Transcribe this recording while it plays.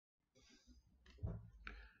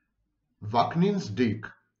Vaknin's dick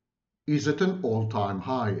is at an all-time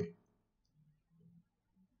high.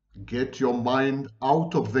 Get your mind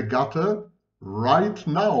out of the gutter right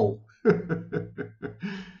now.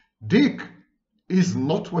 Dick is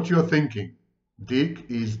not what you're thinking. Dick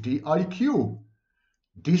is DIQ,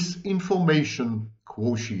 disinformation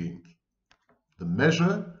quotient, the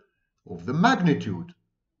measure of the magnitude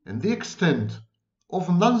and the extent of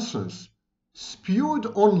nonsense spewed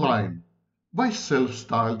online by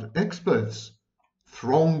self-styled experts,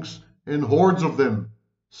 throngs and hordes of them,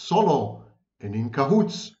 solo and in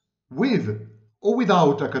cahoots, with or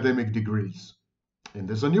without academic degrees. And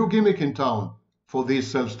there's a new gimmick in town for these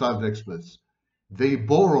self-styled experts. They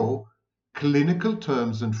borrow clinical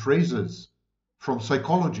terms and phrases from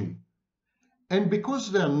psychology. And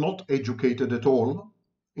because they're not educated at all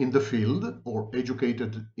in the field or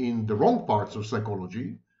educated in the wrong parts of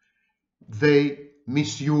psychology, they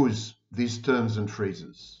misuse these terms and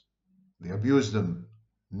phrases. They abuse them,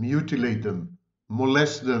 mutilate them,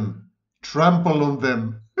 molest them, trample on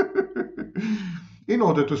them in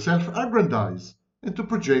order to self-aggrandize and to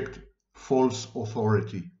project false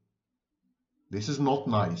authority. This is not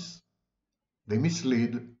nice. They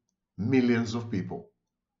mislead millions of people.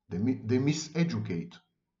 They miseducate.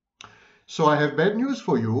 So I have bad news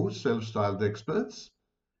for you, self-styled experts.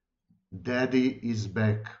 Daddy is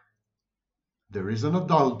back. There is an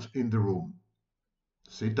adult in the room.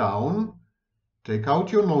 Sit down, take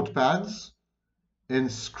out your notepads, and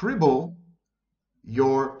scribble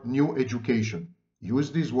your new education.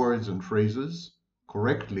 Use these words and phrases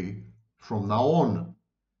correctly from now on.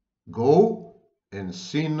 Go and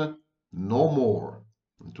sin no more.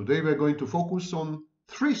 And today we're going to focus on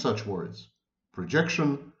 3 such words: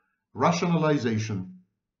 projection, rationalization,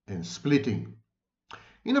 and splitting.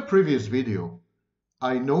 In a previous video,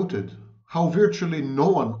 I noted how virtually no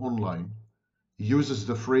one online uses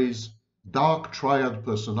the phrase dark triad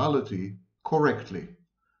personality correctly.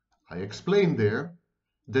 I explained there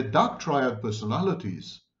that dark triad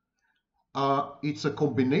personalities it's a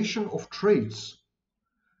combination of traits,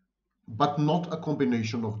 but not a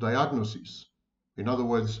combination of diagnoses. In other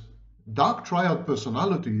words, dark triad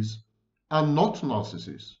personalities are not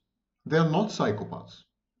narcissists. They are not psychopaths.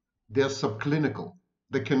 They are subclinical.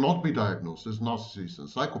 They cannot be diagnosed as narcissists and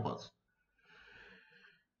psychopaths.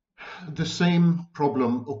 The same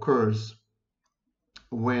problem occurs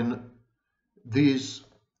when these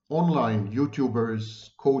online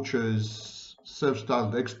YouTubers, coaches,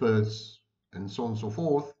 self-styled experts, and so on and so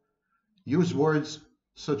forth use words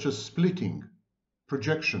such as splitting,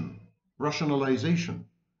 projection, rationalization,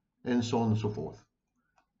 and so on and so forth.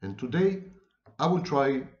 And today I will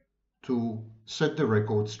try to set the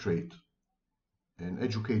record straight and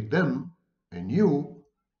educate them and you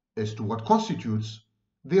as to what constitutes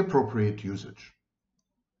the appropriate usage.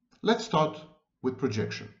 Let's start with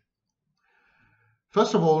projection.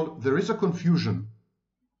 First of all, there is a confusion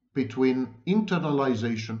between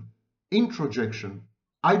internalization, introjection,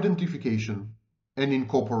 identification, and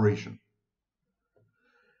incorporation.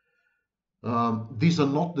 These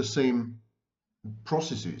are not the same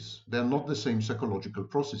processes. They are not the same psychological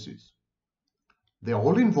processes. They are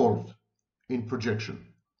all involved in projection.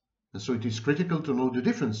 And so it is critical to know the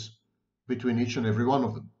difference between each and every one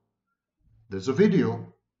of them. There's a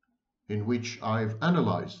video in which I've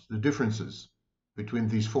analyzed the differences between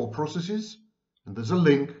these 4 processes, and there's a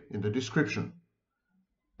link in the description.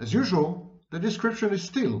 As usual, the description is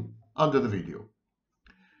still under the video.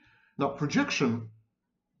 Now, projection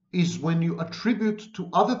is when you attribute to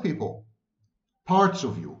other people parts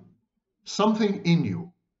of you, something in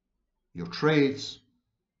you, your traits,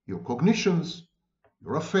 your cognitions,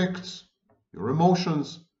 your affects, your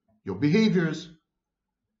emotions, your behaviors,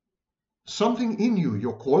 something in you,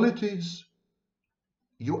 your qualities.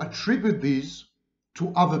 You attribute these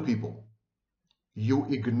to other people. You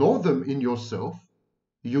ignore them in yourself,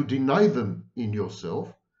 you deny them in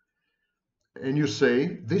yourself, and you say,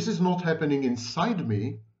 this is not happening inside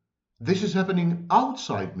me, this is happening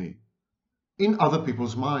outside me, in other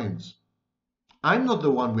people's minds. I'm not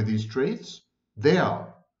the one with these traits, they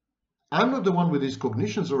are. I'm not the one with these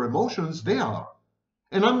cognitions or emotions, they are.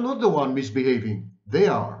 And I'm not the one misbehaving, they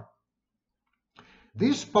are.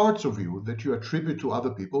 These parts of you that you attribute to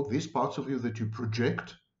other people, these parts of you that you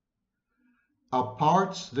project, are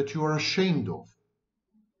parts that you are ashamed of,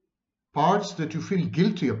 parts that you feel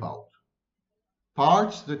guilty about,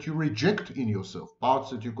 parts that you reject in yourself,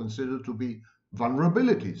 parts that you consider to be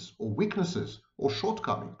vulnerabilities or weaknesses or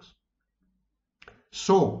shortcomings.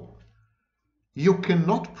 So, you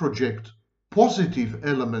cannot project positive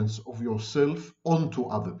elements of yourself onto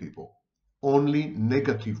other people, only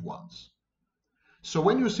negative ones. So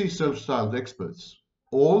when you see self-styled experts,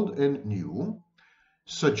 old and new,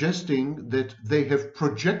 suggesting that they have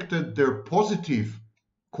projected their positive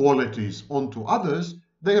qualities onto others,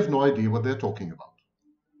 they have no idea what they're talking about.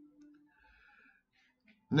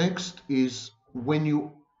 Next is when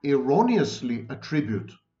you erroneously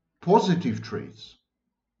attribute positive traits,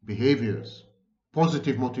 behaviors,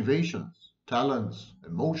 positive motivations, talents,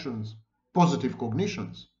 emotions, positive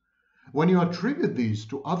cognitions. When you attribute these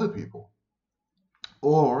to other people,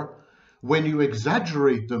 or when you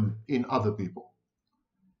exaggerate them in other people,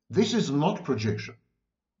 this is not projection.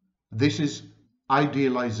 This is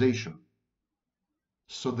idealization.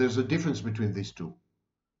 So there's a difference between these two.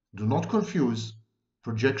 Do not confuse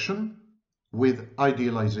projection with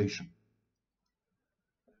idealization.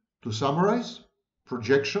 To summarize,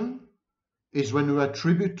 projection is when you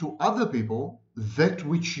attribute to other people that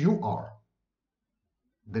which you are,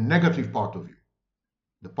 the negative part of you,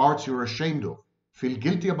 the parts you're ashamed of, feel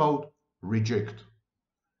guilty about, reject.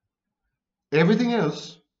 Everything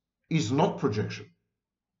else is not projection.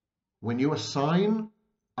 When you assign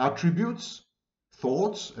attributes,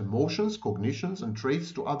 thoughts, emotions, cognitions, and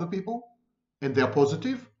traits to other people, and they're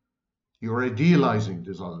positive, you're idealizing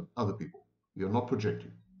these other people. You're not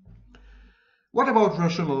projecting. What about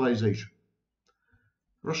rationalization?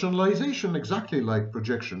 Rationalization, exactly like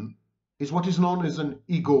projection, is what is known as an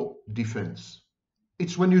ego defense.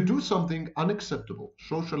 It's when you do something unacceptable,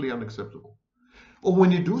 socially unacceptable, or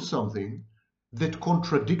when you do something that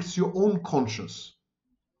contradicts your own conscience,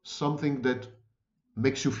 something that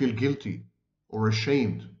makes you feel guilty or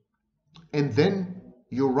ashamed, and then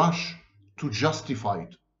you rush to justify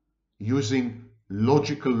it using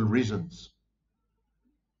logical reasons.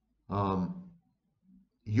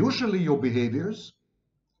 Usually your behaviors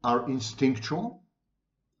are instinctual.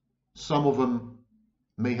 Some of them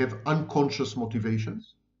may have unconscious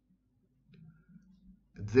motivations.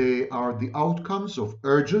 They are the outcomes of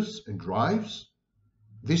urges and drives.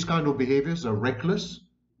 These kind of behaviors are reckless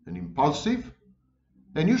and impulsive,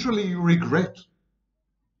 and usually you regret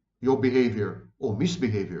your behavior or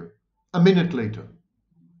misbehavior a minute later.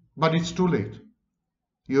 But it's too late.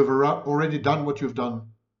 You have already done what you've done,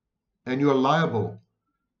 and you are liable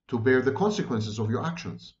to bear the consequences of your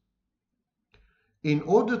actions. In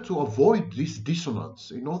order to avoid this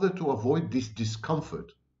dissonance, in order to avoid this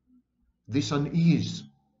discomfort, this unease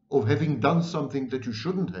of having done something that you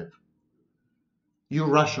shouldn't have, you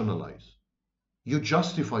rationalize, you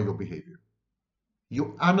justify your behavior,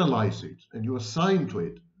 you analyze it, and you assign to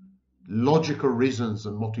it logical reasons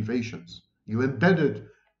and motivations. You embed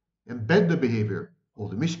the behavior or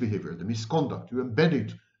the misbehavior, the misconduct, you embed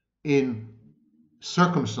it in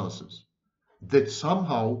circumstances that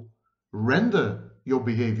somehow render your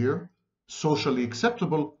behavior socially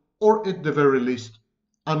acceptable or at the very least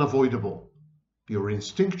unavoidable. Your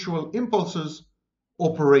instinctual impulses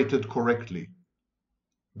operated correctly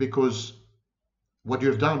because what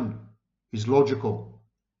you've done is logical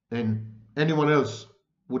and anyone else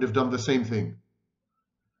would have done the same thing.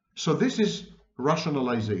 So this is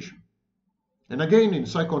rationalization. And again, in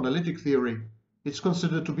psychoanalytic theory, it's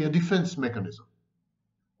considered to be a defense mechanism.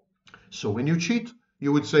 So when you cheat,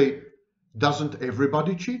 you would say, doesn't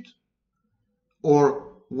everybody cheat?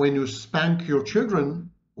 Or when you spank your children,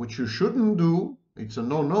 which you shouldn't do, it's a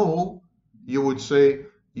no-no, you would say,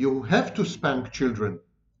 you have to spank children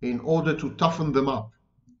in order to toughen them up.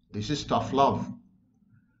 This is tough love.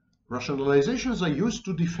 Rationalizations are used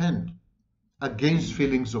to defend against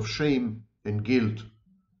feelings of shame and guilt,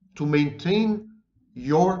 to maintain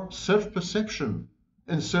your self-perception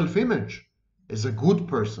and self-image as a good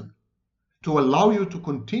person, to allow you to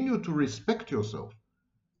continue to respect yourself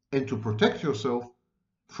and to protect yourself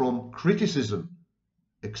from criticism,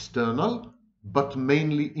 external but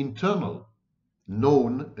mainly internal,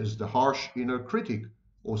 known as the harsh inner critic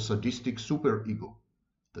or sadistic superego.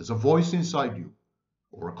 There's a voice inside you,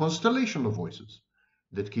 or a constellation of voices,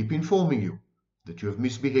 that keep informing you that you have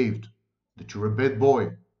misbehaved, that you're a bad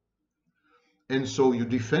boy. And so you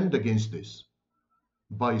defend against this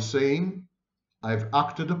by saying, I've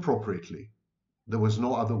acted appropriately. There was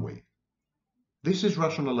no other way. This is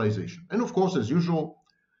rationalization. And of course, as usual,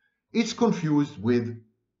 it's confused with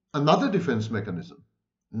another defense mechanism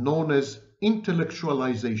known as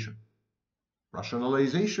intellectualization.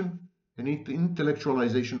 Rationalization and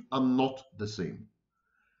intellectualization are not the same.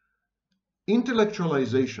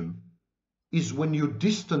 Intellectualization is when you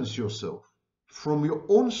distance yourself from your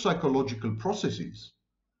own psychological processes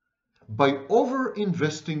by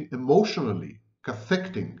over-investing emotionally,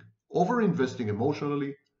 cathecting, over-investing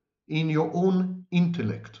emotionally in your own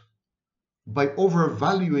intellect, by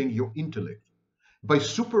overvaluing your intellect, by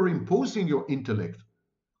superimposing your intellect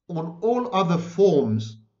on all other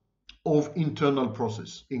forms of internal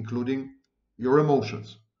process, including your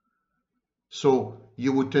emotions. So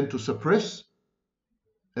you would tend to suppress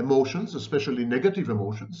emotions, especially negative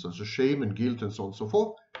emotions, such as shame and guilt and so on and so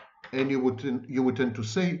forth, and you would tend to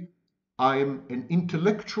say, I'm an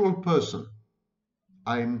intellectual person.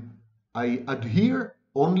 I adhere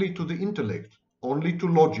only to the intellect, only to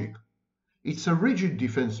logic. It's a rigid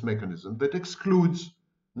defense mechanism that excludes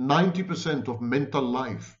 90% of mental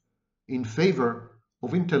life in favor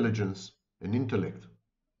of intelligence and intellect.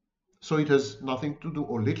 So it has nothing to do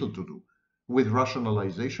or little to do with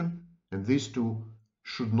rationalization, and these two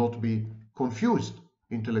should not be confused.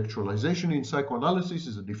 Intellectualization in psychoanalysis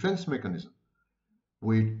is a defense mechanism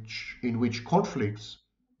in which conflicts,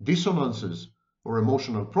 dissonances, or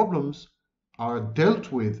emotional problems are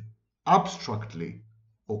dealt with abstractly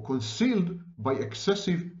or concealed by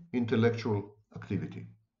excessive intellectual activity.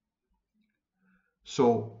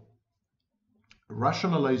 So,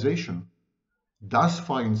 rationalization does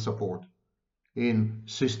find support in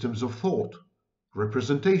systems of thought,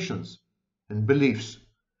 representations, and beliefs.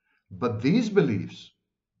 But these beliefs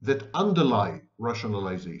that underlie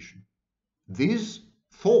rationalization, these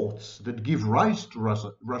thoughts that give rise to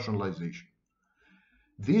rationalization,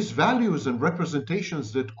 these values and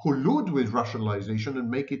representations that collude with rationalization and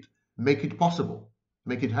make it possible,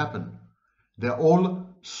 make it happen, they're all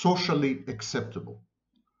socially acceptable.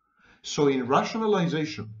 So in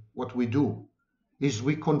rationalization, what we do is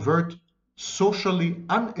we convert socially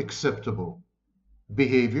unacceptable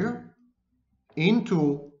behavior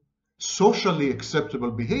into socially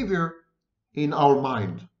acceptable behavior in our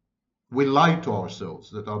mind. We lie to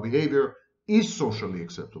ourselves that our behavior is socially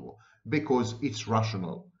acceptable because it's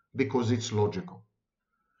rational, because it's logical.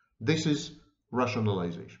 This is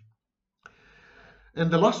rationalization. And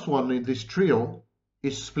the last one in this trio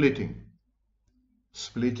is splitting.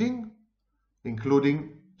 Splitting,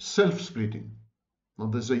 including self-splitting. Now,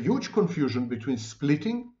 there's a huge confusion between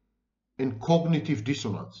splitting and cognitive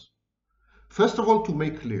dissonance. First of all, to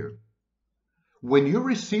make clear, when you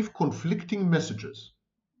receive conflicting messages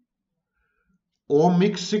or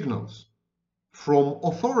mixed signals from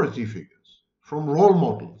authority figures, from role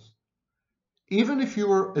models, even if you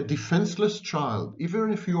are a defenseless child,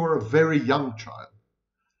 even if you are a very young child,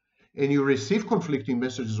 and you receive conflicting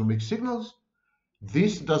messages or mixed signals,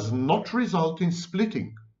 this does not result in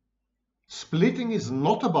splitting. Splitting is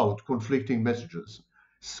not about conflicting messages.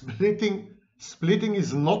 Splitting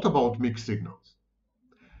is not about mixed signals.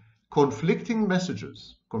 Conflicting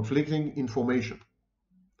messages, conflicting information,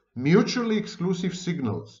 mutually exclusive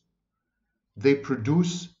signals, they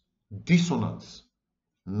produce dissonance,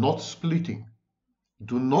 not splitting.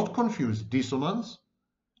 Do not confuse dissonance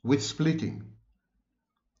with splitting.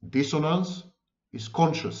 Dissonance is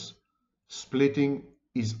conscious. Splitting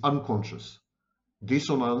is unconscious.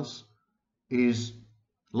 Dissonance is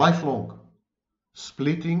lifelong.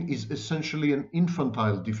 Splitting is essentially an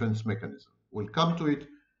infantile defense mechanism. We'll come to it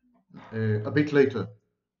a bit later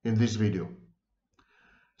in this video.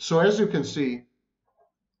 So as you can see,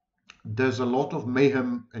 there's a lot of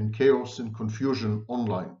mayhem and chaos and confusion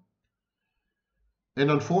online. And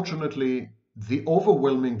unfortunately, the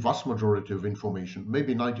overwhelming vast majority of information,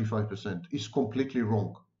 maybe 95%, is completely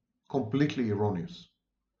wrong, completely erroneous.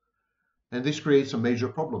 And this creates a major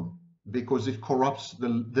problem because it corrupts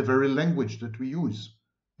the very language that we use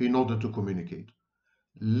in order to communicate.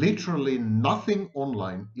 Literally nothing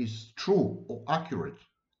online is true or accurate,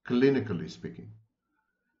 clinically speaking.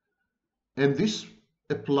 And this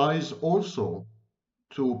applies also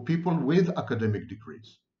to people with academic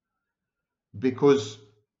degrees, because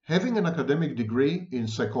having an academic degree in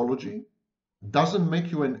psychology doesn't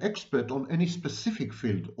make you an expert on any specific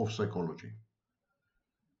field of psychology.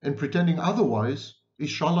 And pretending otherwise is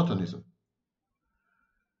charlatanism.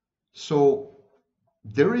 So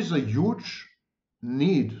there is a huge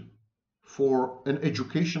need for an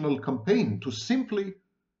educational campaign to simply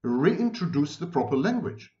reintroduce the proper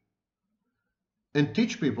language and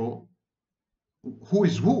teach people who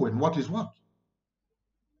is who and what is what.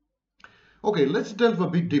 Okay, let's delve a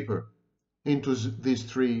bit deeper into these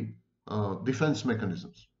three defense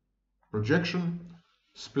mechanisms: projection,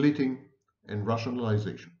 splitting, and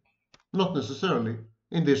rationalization. Not necessarily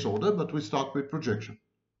in this order, but we start with projection.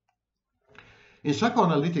 In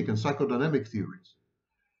psychoanalytic and psychodynamic theories,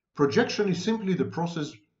 projection is simply the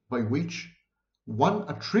process by which one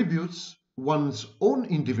attributes one's own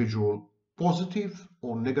individual positive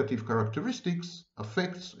or negative characteristics,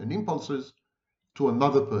 affects, and impulses to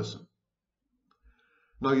another person.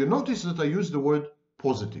 Now you notice that I use the word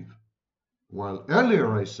positive, while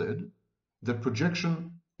earlier I said that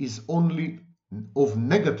projection is only of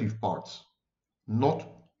negative parts, not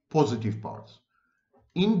positive parts.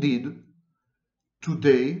 Indeed,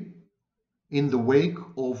 today, in the wake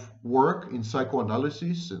of work in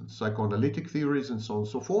psychoanalysis and psychoanalytic theories and so on and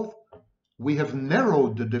so forth, we have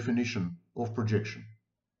narrowed the definition of projection.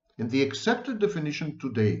 And the accepted definition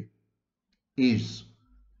today is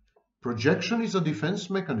projection is a defense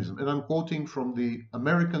mechanism, and I'm quoting from the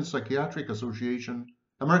American Psychological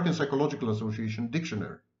Association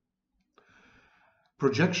dictionary.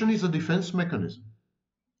 Projection is a defense mechanism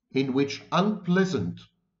in which unpleasant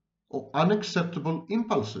or unacceptable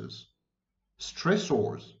impulses,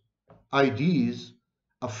 stressors, ideas,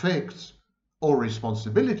 affects, or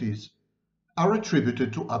responsibilities are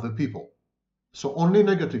attributed to other people. So only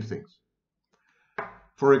negative things.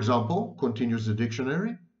 For example, continues the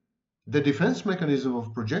dictionary, the defense mechanism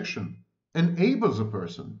of projection enables a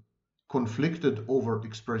person conflicted over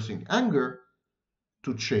expressing anger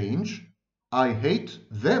to change "I hate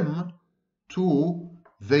them" to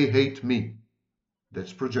 "they hate me."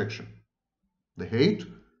 That's projection. The hate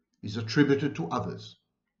is attributed to others.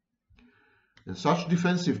 And such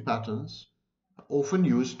defensive patterns are often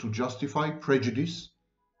used to justify prejudice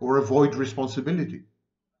or avoid responsibility.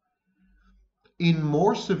 In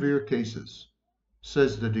more severe cases,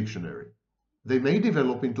 says the dictionary, they may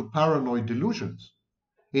develop into paranoid delusions,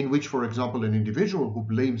 in which, for example, an individual who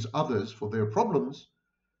blames others for their problems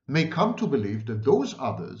may come to believe that those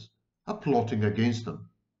others are plotting against them.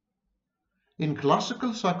 In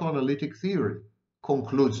classical psychoanalytic theory,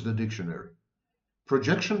 concludes the dictionary,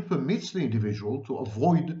 projection permits the individual to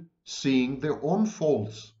avoid seeing their own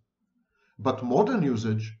faults, but modern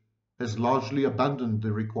usage has largely abandoned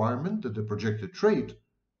the requirement that the projected trait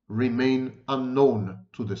remain unknown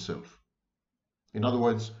to the self. In other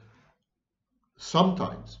words,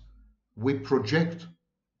 sometimes we project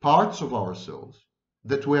parts of ourselves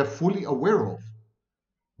that we are fully aware of,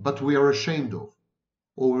 but we are ashamed of,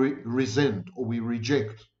 or we resent, or we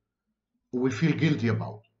reject, or we feel guilty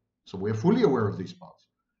about. So we are fully aware of these parts.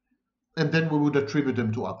 And then we would attribute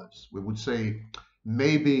them to others. We would say,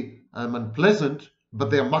 maybe I'm unpleasant, but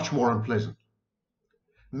they are much more unpleasant.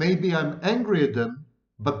 Maybe I'm angry at them,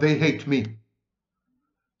 but they hate me.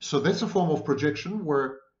 So that's a form of projection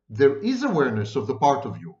where there is awareness of the part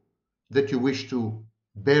of you that you wish to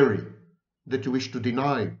bury, that you wish to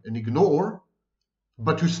deny and ignore,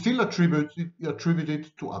 but you still attribute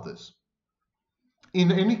it to others.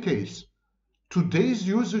 In any case, today's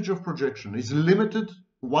usage of projection is limited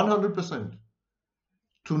 100%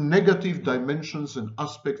 to negative dimensions and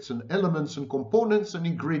aspects and elements and components and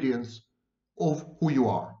ingredients of who you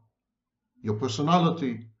are. Your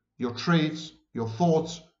personality, your traits, your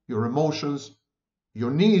thoughts, your emotions,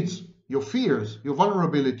 your needs, your fears, your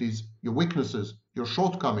vulnerabilities, your weaknesses, your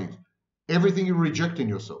shortcomings, everything you reject in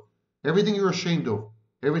yourself, everything you're ashamed of,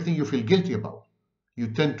 everything you feel guilty about, you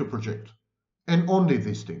tend to project. And only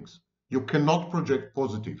these things. You cannot project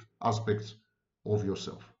positive aspects of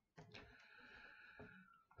yourself.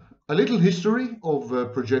 A little history of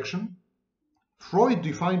projection. Freud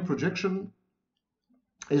defined projection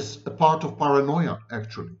as a part of paranoia,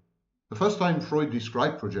 actually. The first time Freud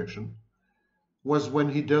described projection was when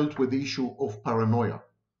he dealt with the issue of paranoia.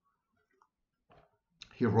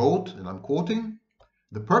 He wrote, and I'm quoting,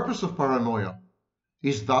 "The purpose of paranoia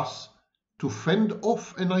is thus to fend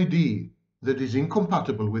off an idea that is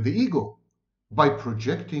incompatible with the ego by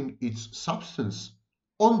projecting its substance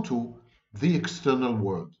onto the external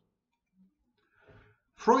world."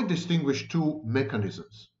 Freud distinguished two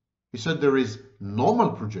mechanisms. He said there is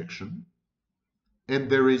normal projection and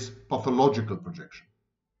there is pathological projection.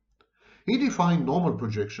 He defined normal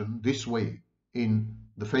projection this way in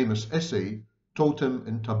the famous essay, Totem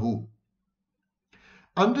and Taboo.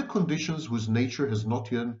 Under conditions whose nature has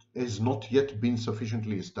not yet been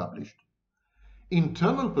sufficiently established,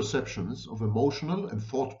 internal perceptions of emotional and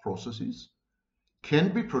thought processes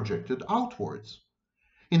can be projected outwards,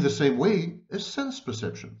 in the same way as sense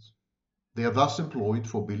perceptions. They are thus employed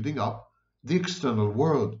for building up the external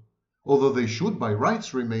world, although they should by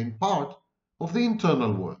rights remain part of the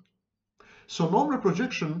internal world. So normal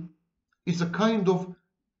projection is a kind of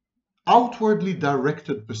outwardly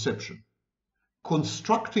directed perception,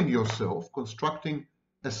 constructing yourself, constructing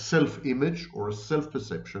a self-image or a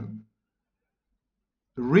self-perception,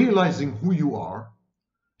 realizing who you are,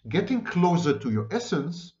 getting closer to your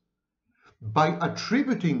essence by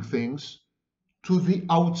attributing things to the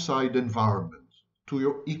outside environment, to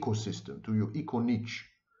your ecosystem, to your eco-niche,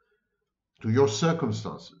 to your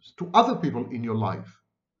circumstances, to other people in your life.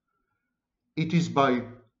 It is by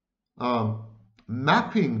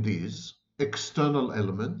mapping these external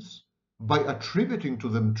elements, by attributing to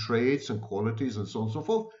them traits and qualities and so on and so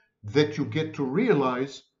forth, that you get to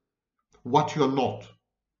realize what you're not.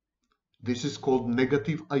 This is called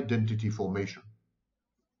negative identity formation.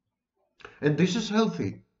 And this is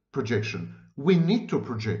healthy projection. We need to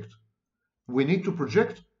project. We need to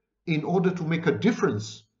project in order to make a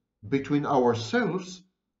difference between ourselves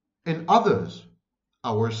and others,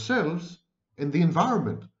 ourselves and the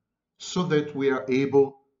environment, so that we are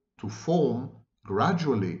able to form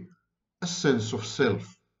gradually a sense of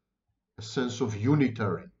self, a sense of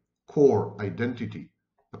unitary core identity,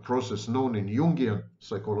 a process known in Jungian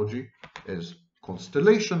psychology as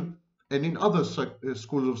constellation, and in other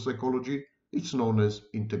schools of psychology, it's known as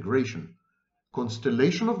integration.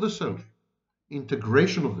 Constellation of the self,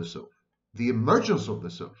 integration of the self, the emergence of the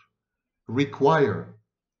self require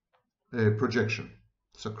projection.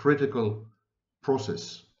 It's a critical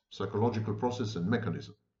process, psychological process and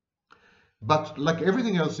mechanism. But like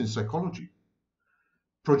everything else in psychology,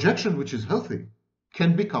 projection which is healthy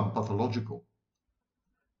can become pathological.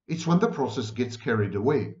 It's when the process gets carried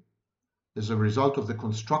away as a result of the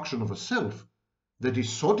construction of a self that is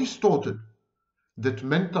so distorted that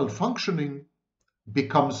mental functioning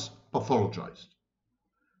becomes pathologized.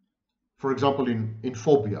 For example, in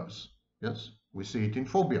phobias, yes, we see it in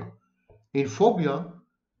phobia. In phobia,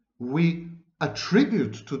 we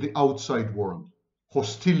attribute to the outside world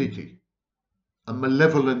hostility, a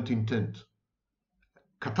malevolent intent,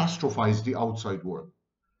 catastrophize the outside world.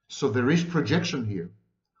 So there is projection here,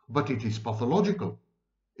 but it is pathological.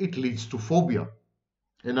 It leads to phobia.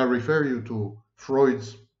 And I refer you to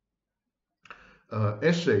Freud's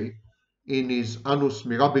essay in his Annus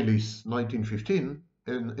Mirabilis 1915,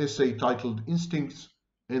 an essay titled Instincts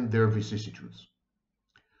and Their Vicissitudes.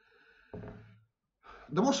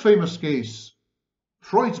 The most famous case,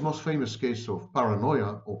 Freud's most famous case of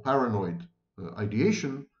paranoia or paranoid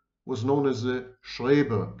ideation was known as the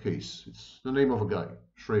Schreber case. It's the name of a guy,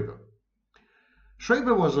 Schreber.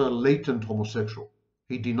 Schreber was a latent homosexual.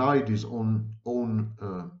 He denied his own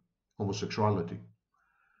homosexuality.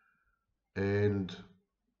 And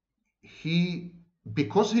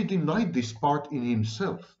because he denied this part in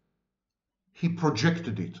himself, he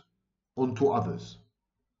projected it onto others.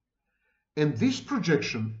 And this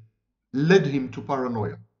projection led him to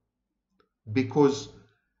paranoia, because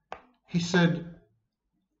he said,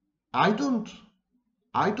 I don't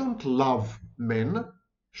love men.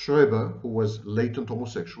 Schreber, who was latent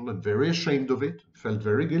homosexual and very ashamed of it, felt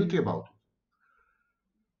very guilty about it,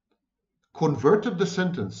 converted the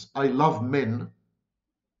sentence, I love men,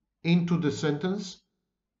 into the sentence,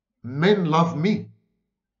 men love me.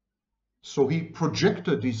 So he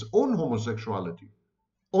projected his own homosexuality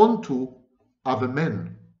onto other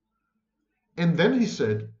men. And then he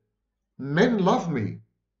said, men love me,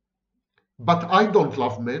 but I don't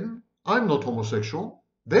love men. I'm not homosexual.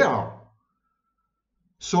 They are.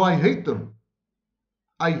 So I hate them.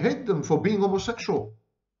 I hate them for being homosexual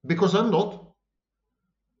because I'm not.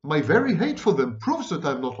 My very hate for them proves that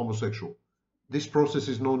I'm not homosexual. This process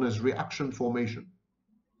is known as reaction formation.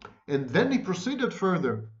 And then he proceeded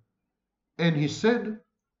further and he said,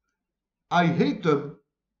 I hate them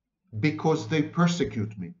because they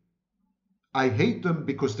persecute me. I hate them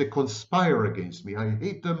because they conspire against me. I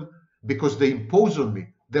hate them because they impose on me.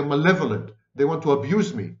 They're malevolent. They want to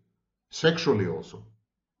abuse me, sexually also.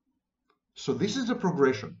 So this is a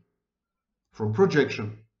progression from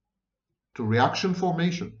projection to reaction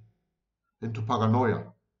formation and to paranoia.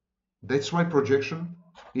 That's why projection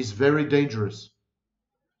is very dangerous.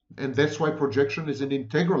 And that's why projection is an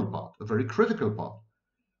integral part, a very critical part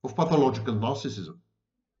of pathological narcissism.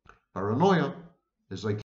 Paranoia, as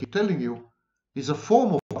I keep telling you, is a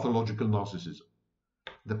form of pathological narcissism.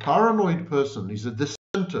 The paranoid person is at the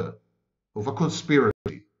center of a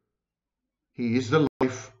conspiracy. He is the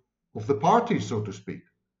life of the party, so to speak.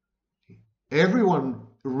 Everyone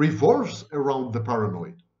revolves around the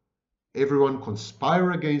paranoid. Everyone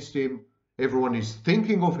conspires against him. Everyone is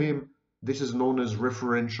thinking of him. This is known as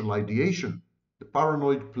referential ideation. The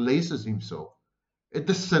paranoid places himself at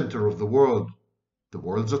the center of the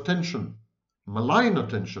world's attention, malign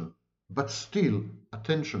attention, but still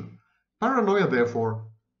attention. Paranoia, therefore,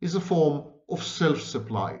 is a form of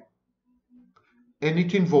self-supply. And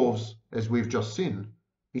it involves, as we've just seen,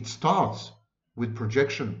 it starts with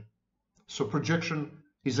projection. So projection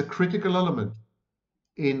is a critical element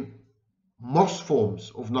in most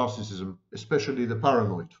forms of narcissism, especially the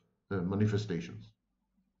paranoid manifestations.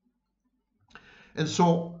 And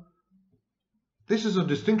so this is a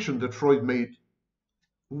distinction that Freud made.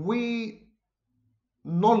 We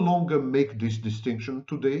no longer make this distinction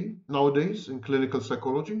nowadays in clinical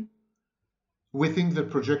psychology. we think that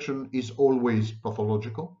projection is always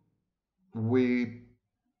pathological. I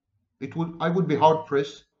would be hard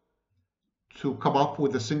pressed to come up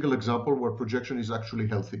with a single example where projection is actually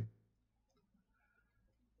healthy.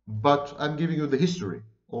 But I'm giving you the history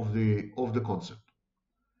of the concept.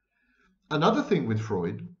 Another thing with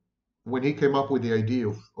Freud, when he came up with the idea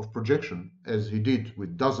of projection, as he did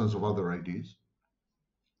with dozens of other ideas,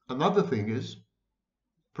 another thing is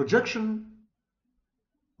projection,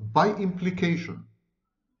 by implication,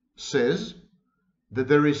 says that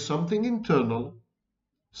there is something internal,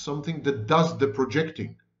 something that does the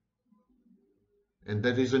projecting, and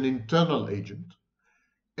that is an internal agent,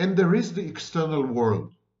 and there is the external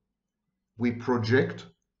world. We project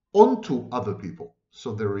onto other people.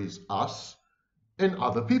 So there is us and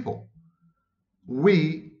other people.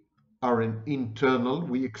 We are an internal,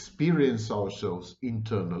 we experience ourselves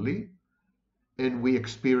internally, and we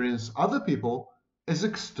experience other people as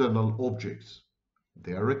external objects.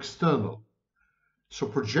 They are external. So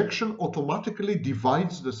projection automatically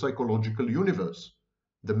divides the psychological universe,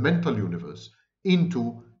 the mental universe,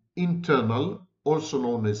 into internal, also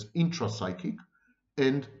known as intrapsychic,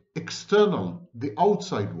 and external, the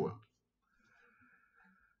outside world.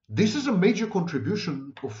 This is a major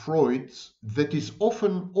contribution of Freud's that is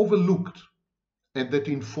often overlooked and that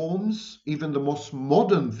informs even the most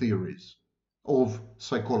modern theories of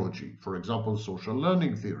psychology, for example, social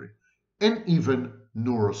learning theory, and even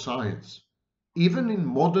neuroscience. Even in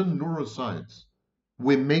modern neuroscience,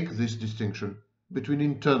 we make this distinction between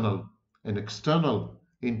internal and external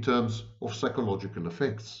in terms of psychological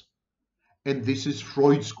effects. And this is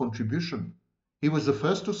Freud's contribution. He was the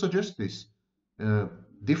first to suggest this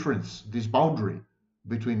difference, this boundary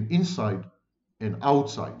between inside and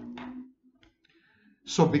outside.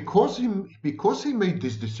 So because he made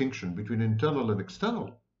this distinction between internal and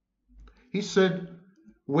external, he said,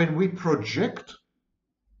 when we project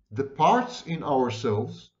the parts in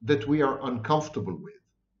ourselves that we are uncomfortable with,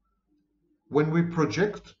 when we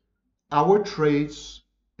project our traits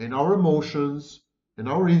and our emotions and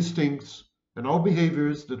our instincts and our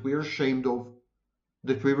behaviors that we are ashamed of,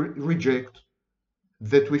 that we reject,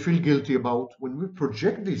 that we feel guilty about, when we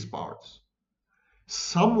project these parts,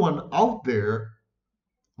 someone out there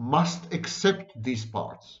must accept these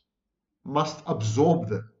parts, must absorb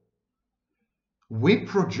them. We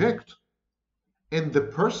project, and the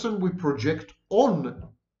person we project on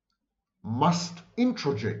must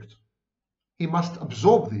introject. He must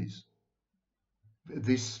absorb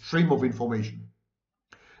this stream of information.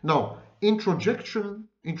 Now, introjection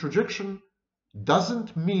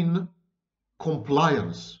doesn't mean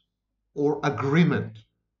compliance or agreement.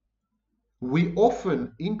 We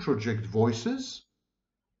often introject voices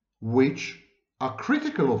which are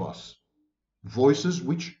critical of us, voices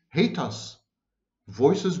which hate us,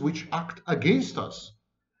 voices which act against us,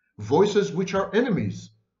 voices which are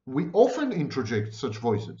enemies. We often introject such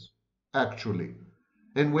voices, actually.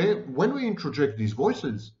 And when we introject these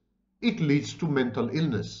voices, it leads to mental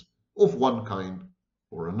illness of one kind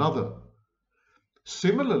or another.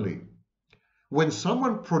 Similarly, when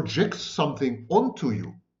someone projects something onto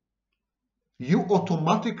you, you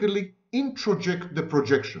automatically introject the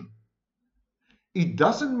projection. It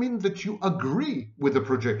doesn't mean that you agree with the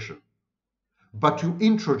projection, but you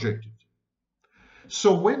introject it.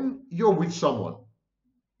 So when you're with someone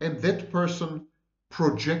and that person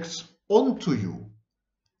projects onto you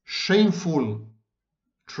shameful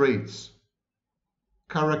traits,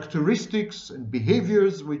 characteristics and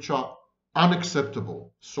behaviors which are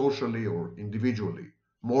unacceptable socially or individually,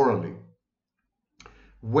 morally,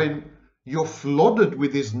 when you're flooded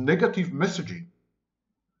with this negative messaging,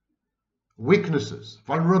 weaknesses,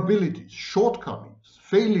 vulnerabilities, shortcomings,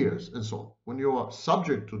 failures, and so on, when you are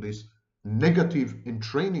subject to this negative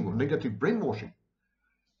entraining or negative brainwashing,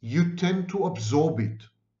 you tend to absorb it.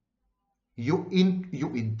 You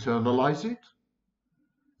internalize it,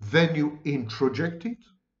 then you introject it,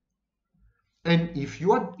 and if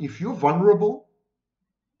you're vulnerable,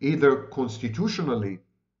 either constitutionally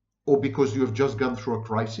or because you have just gone through a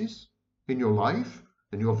crisis in your life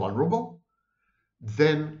and you're vulnerable,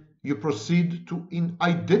 then you proceed to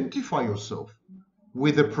identify yourself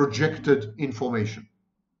with the projected information,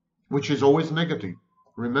 which is always negative.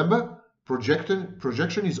 Remember,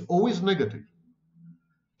 projection is always negative.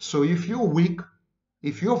 So if you're weak,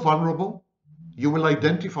 if you're vulnerable, you will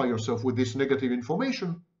identify yourself with this negative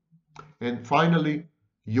information, and finally,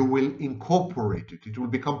 you will incorporate it. It will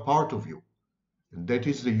become part of you. And that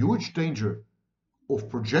is the huge danger of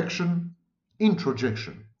projection,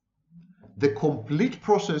 introjection. The complete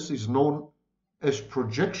process is known as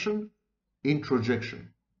projection,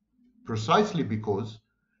 introjection, precisely because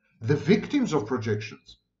the victims of projection,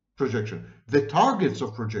 the targets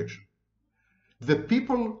of projection, the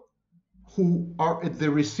people who are at the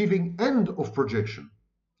receiving end of projection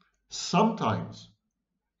sometimes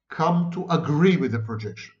come to agree with the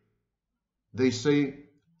projection. They say,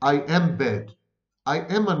 I am bad, I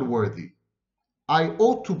am unworthy, I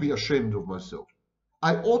ought to be ashamed of myself,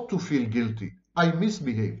 I ought to feel guilty, I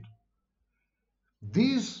misbehaved.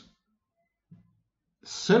 This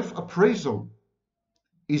self-appraisal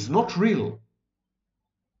is not real.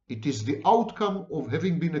 It is the outcome of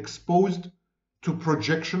having been exposed to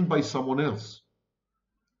projection by someone else.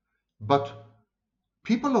 But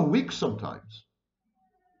people are weak sometimes.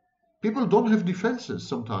 People don't have defenses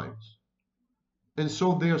sometimes. And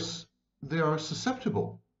so they are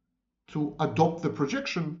susceptible to adopt the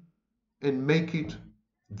projection and make it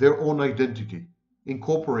their own identity,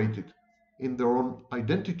 incorporate it in their own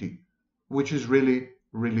identity, which is really,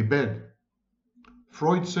 really bad.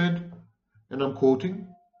 Freud said, and I'm quoting,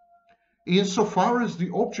 insofar as the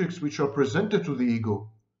objects which are presented to the ego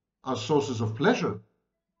are sources of pleasure,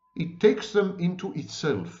 it takes them into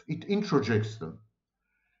itself, it introjects them.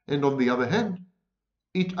 And on the other hand,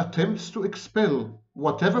 it attempts to expel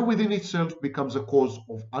whatever within itself becomes a cause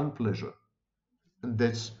of unpleasure. And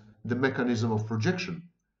that's the mechanism of projection.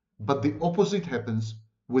 But the opposite happens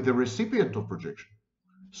with the recipient of projection.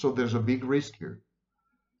 So there's a big risk here.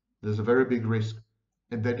 There's a very big risk.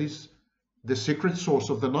 And that is the secret source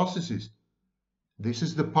of the narcissist. This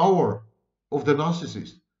is the power of the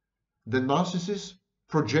narcissist. The narcissist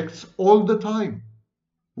projects all the time,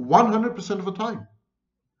 100% of the time.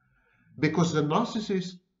 Because the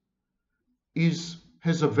narcissist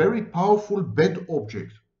has a very powerful bad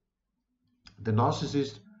object. The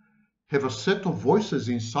narcissist has a set of voices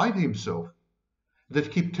inside himself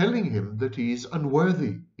that keep telling him that he is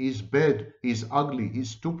unworthy, he is bad, he is ugly, he is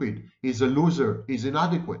stupid, he is a loser, he is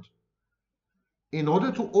inadequate. In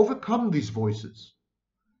order to overcome these voices,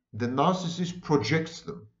 the narcissist projects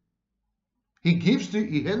them. He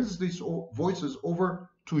hands these voices over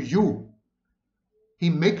to you. He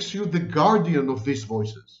makes you the guardian of these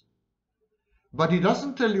voices. But he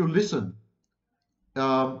doesn't tell you, listen,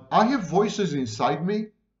 I have voices inside me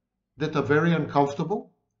that are very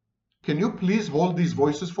uncomfortable. Can you please hold these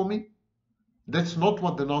voices for me? That's not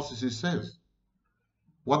what the narcissist says.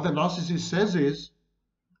 What the narcissist says is,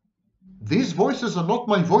 these voices are not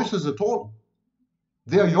my voices at all.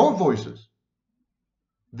 They are your voices.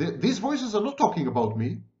 These voices are not talking about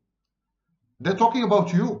me. They're talking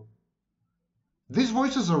about you. These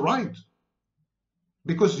voices are right.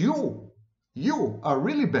 Because you are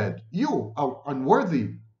really bad. You are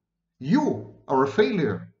unworthy. You are a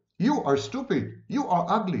failure. You are stupid. You are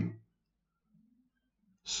ugly.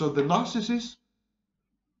 So the narcissist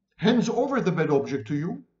hands over the bad object to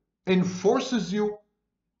you and forces you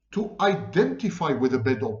to identify with the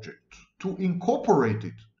bad object, to incorporate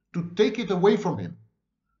it, to take it away from him.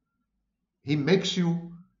 He makes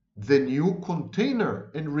you the new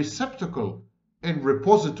container and receptacle and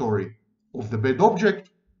repository of the bad object,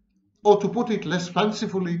 or to put it less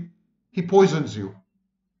fancifully, he poisons you.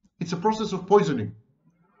 It's a process of poisoning.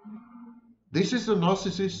 This is the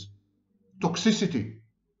narcissist's toxicity.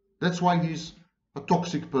 That's why he's a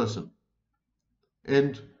toxic person.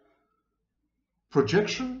 And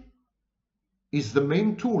projection is the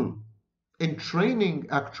main tool, and training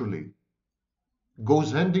actually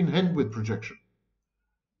goes hand in hand with projection.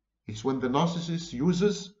 It's when the narcissist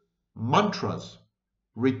uses mantras,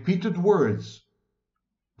 repeated words,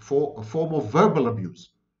 for a form of verbal abuse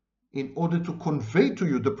in order to convey to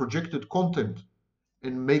you the projected content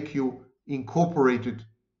and make you incorporate it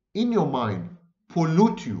in your mind,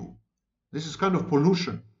 pollute you. This is kind of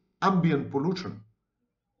pollution, ambient pollution.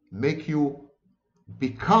 Make you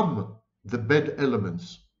become the bad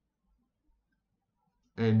elements.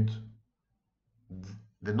 And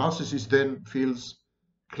the narcissist then feels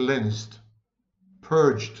cleansed,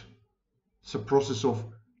 purged. It's a process of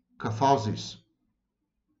catharsis.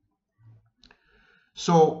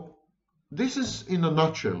 So this is, in a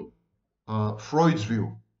nutshell, Freud's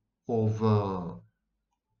view of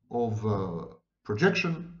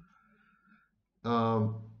projection.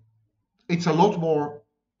 It's a lot more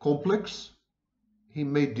complex. He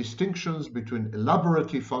made distinctions between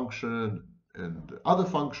elaborative function and other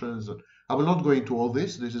functions. I will not go into all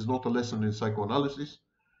this. This is not a lesson in psychoanalysis.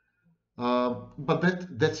 But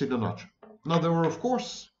that's in a nutshell. Now, there were, of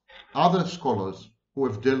course, other scholars who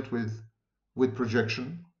have dealt with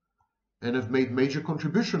projection and have made major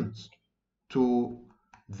contributions to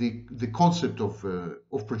the concept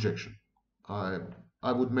of projection.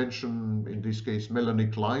 I would mention, in this case, Melanie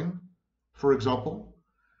Klein, for example.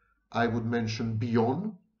 I would mention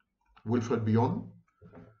Bion, Wilfred Bion.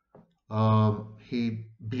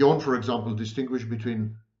 Bion, for example, distinguished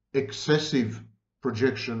between excessive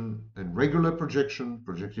projection and regular projection,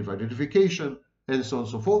 projective identification, and so on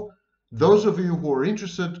and so forth. Those of you who are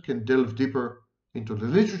interested can delve deeper into the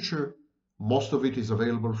literature. Most of it is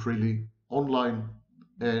available freely online,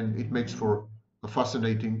 and it makes for a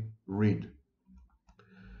fascinating read.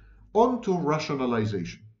 On to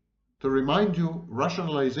rationalization. To remind you,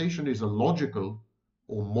 rationalization is a logical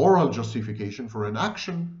or moral justification for an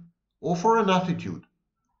action or for an attitude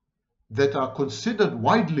that are considered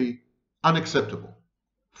widely unacceptable,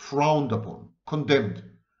 frowned upon, condemned,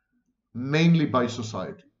 mainly by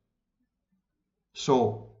society.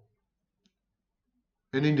 So,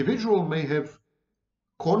 an individual may have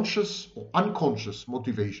conscious or unconscious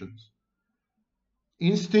motivations,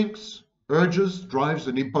 instincts, urges, drives,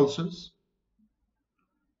 and impulses,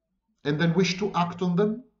 and then wish to act on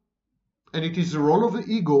them. And it is the role of the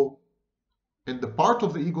ego and the part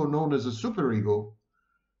of the ego known as the superego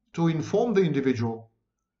to inform the individual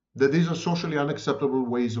that these are socially unacceptable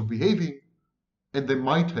ways of behaving and they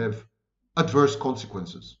might have adverse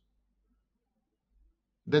consequences.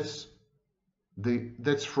 That's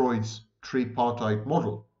Freud's tripartite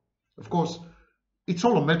model. Of course, it's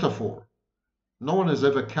all a metaphor. No one has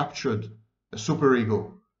ever captured a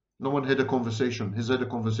superego. No one has had a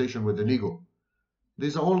conversation with an ego.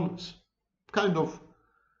 These are all kind of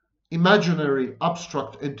imaginary,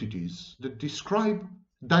 abstract entities that describe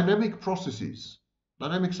dynamic processes,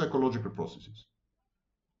 dynamic psychological processes.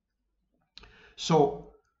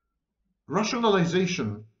 So,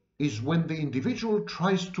 rationalization is when the individual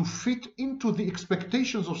tries to fit into the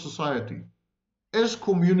expectations of society as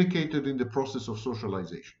communicated in the process of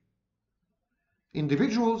socialization.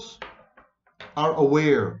 Individuals are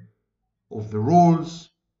aware of the rules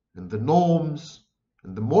and the norms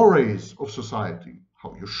and the mores of society,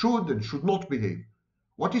 how you should and should not behave,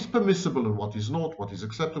 what is permissible and what is not, what is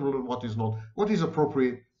acceptable and what is not, what is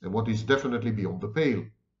appropriate and what is definitely beyond the pale.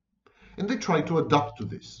 And they try to adapt to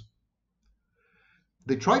this.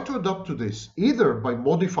 They try to adapt to this either by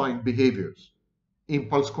modifying behaviors,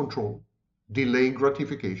 impulse control, delaying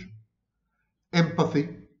gratification, empathy,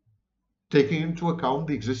 taking into account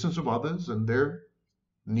the existence of others and their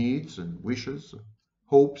needs and wishes,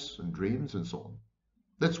 hopes and dreams and so on.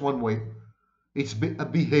 That's one way. It's a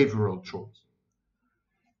behavioral choice.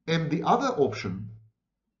 And the other option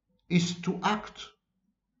is to act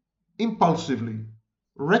impulsively,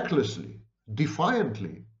 recklessly,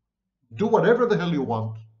 defiantly, do whatever the hell you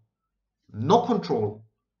want, no control,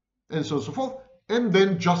 and so on and so forth, and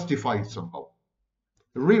then justify it somehow.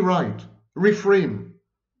 Rewrite, reframe,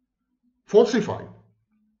 falsify,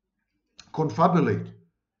 confabulate,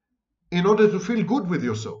 in order to feel good with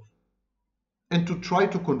yourself and to try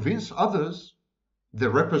to convince others, the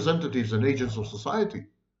representatives and agents of society,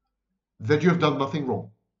 that you have done nothing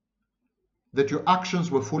wrong, that your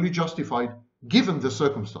actions were fully justified given the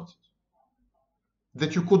circumstances,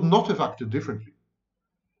 that you could not have acted differently.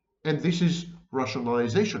 And this is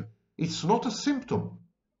rationalization. It's not a symptom.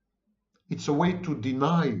 It's a way to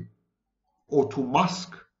deny or to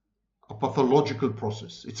mask a pathological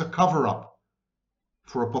process. It's a cover-up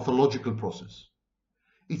for a pathological process.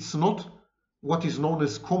 It's not what is known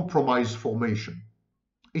as compromise formation.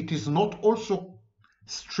 It is not also,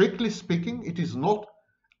 strictly speaking, it is not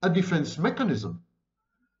a defense mechanism,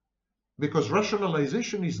 because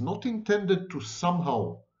rationalization is not intended to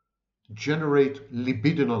somehow generate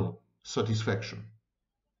libidinal satisfaction.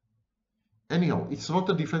 Anyhow, it's not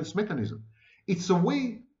a defense mechanism. It's a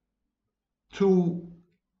way to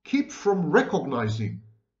keep from recognizing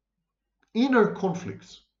inner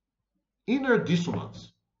conflicts, inner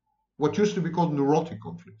dissonance, what used to be called neurotic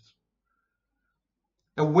conflicts.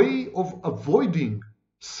 A way of avoiding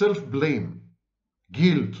self-blame,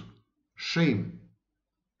 guilt, shame,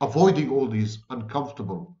 avoiding all these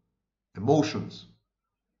uncomfortable emotions.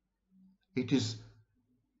 It is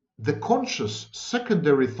the conscious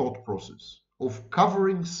secondary thought process of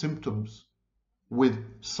covering symptoms with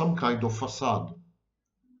some kind of facade,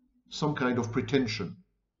 some kind of pretension.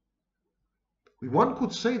 One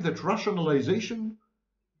could say that rationalization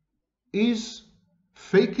is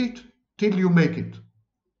fake it till you make it.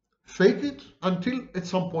 Fake it until at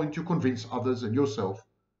some point you convince others and yourself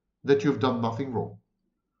that you've done nothing wrong.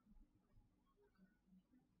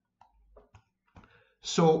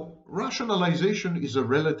 So rationalization is a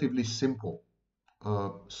relatively simple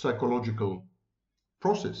psychological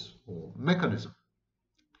process or mechanism,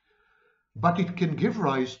 but it can give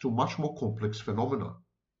rise to much more complex phenomena,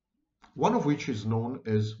 one of which is known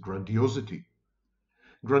as grandiosity.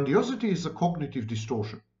 Grandiosity is a cognitive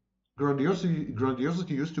distortion.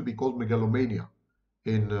 Grandiosity used to be called megalomania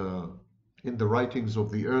in the writings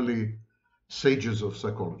of the early sages of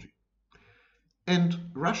psychology. And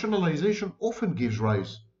rationalization often gives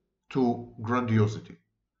rise to grandiosity.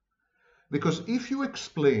 Because if you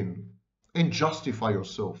explain and justify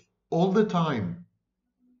yourself all the time,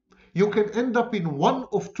 you can end up in one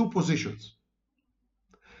of two positions.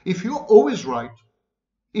 If you're always right,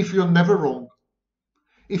 if you're never wrong,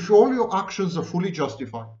 if all your actions are fully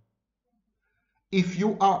justified, if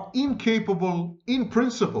you are incapable, in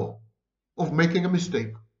principle, of making a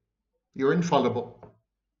mistake, you're infallible.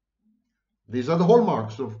 These are the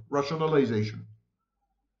hallmarks of rationalization.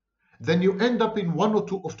 Then you end up in one or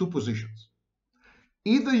two of two positions.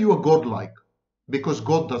 Either you are godlike, because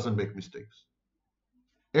God doesn't make mistakes.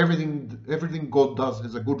 Everything God does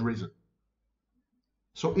has a good reason.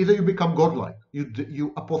 So either you become godlike,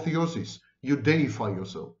 you apotheosis, you deify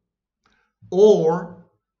yourself, or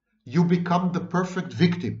you become the perfect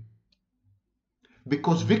victim,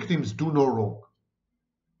 because victims do no wrong.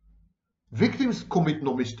 Victims commit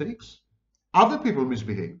no mistakes. Other people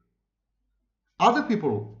misbehave. Other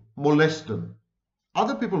people molest them.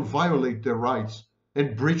 Other people violate their rights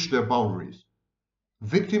and breach their boundaries.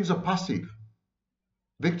 Victims are passive.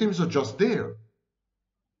 Victims are just there.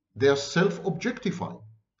 They are self-objectifying.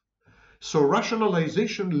 So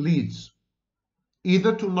rationalization leads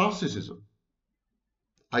either to narcissism,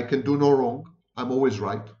 I can do no wrong, I'm always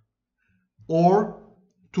right, or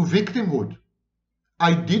to victimhood,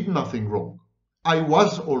 I did nothing wrong, I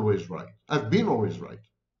was always right, I've been always right,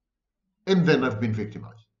 and then I've been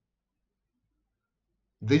victimized.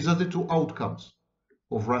 These are the two outcomes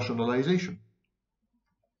of rationalization.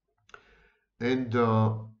 And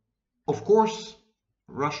of course,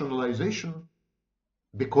 rationalization,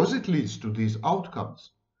 because it leads to these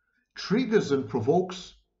outcomes, triggers and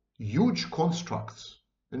provokes huge constructs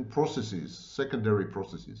and processes, secondary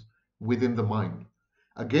processes within the mind.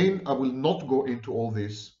 Again, I will not go into all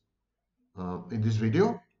this in this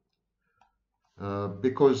video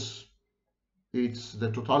because it's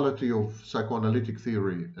the totality of psychoanalytic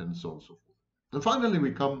theory and so on and so forth. And finally,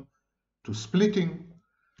 we come to splitting.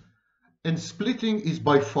 And splitting is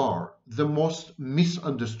by far the most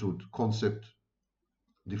misunderstood concept,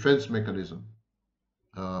 defense mechanism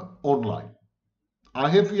online. I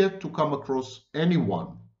have yet to come across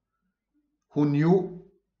anyone who knew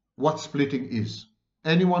what splitting is,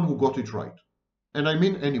 anyone who got it right. And I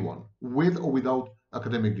mean anyone, with or without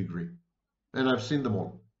academic degree. And I've seen them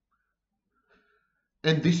all.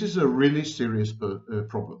 And this is a really serious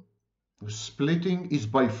problem. Splitting is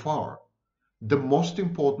by far the most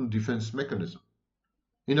important defense mechanism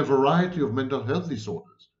in a variety of mental health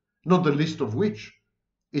disorders, not the least of which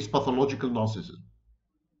is pathological narcissism.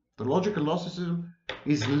 Pathological narcissism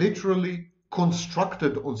is literally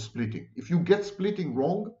constructed on splitting. If you get splitting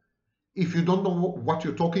wrong, if you don't know what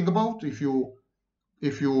you're talking about, if you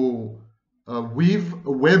weave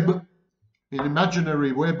a web, an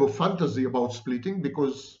imaginary web of fantasy about splitting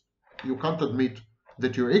because you can't admit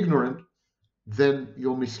that you're ignorant, then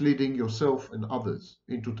you're misleading yourself and others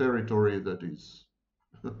into territory that is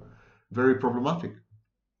very problematic.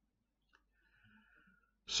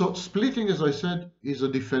 So splitting, as I said, is a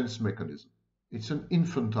defense mechanism. It's an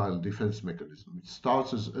infantile defense mechanism. It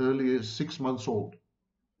starts as early as 6 months old.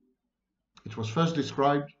 It was first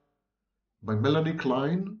described by Melanie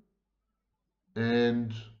Klein,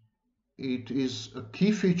 and it is a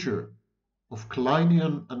key feature of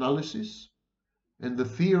Kleinian analysis and the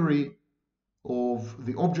theory of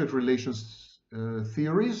the object relations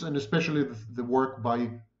theories, and especially the work by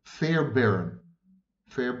Fairbairn.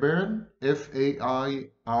 Fairbairn,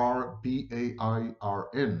 F-A-I-R-B-A-I-R-N,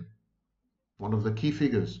 one of the key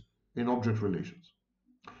figures in object relations.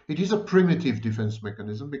 It is a primitive defense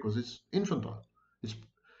mechanism because it's infantile.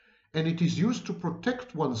 And it is used to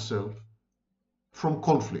protect oneself from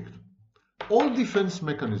conflict. All defense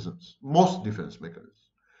mechanisms, most defense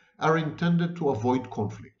mechanisms, are intended to avoid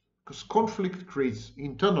conflict, because conflict creates,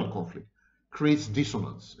 internal conflict creates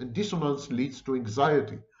dissonance, and dissonance leads to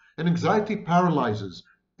anxiety, and anxiety paralyzes,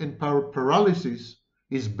 and paralysis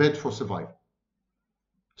is bad for survival.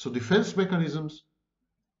 So defense mechanisms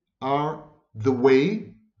are the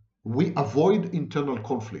way we avoid internal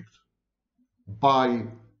conflict by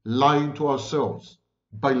lying to ourselves,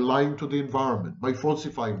 by lying to the environment, by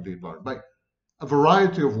falsifying the environment, by a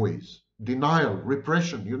variety of ways, denial,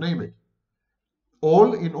 repression, you name it,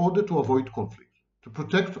 all in order to avoid conflict, to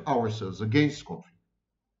protect ourselves against conflict.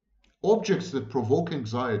 Objects that provoke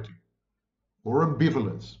anxiety or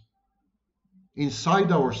ambivalence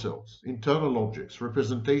inside ourselves, internal objects,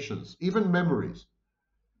 representations, even memories,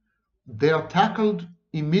 they are tackled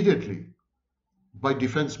immediately by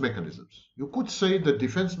defense mechanisms. You could say that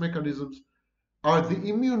defense mechanisms are the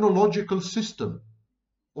immunological system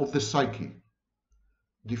of the psyche.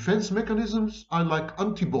 Defense mechanisms are like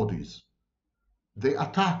antibodies. They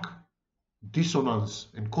attack dissonance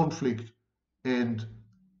and conflict and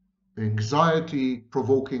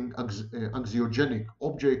anxiety-provoking anxiogenic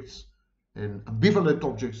objects and ambivalent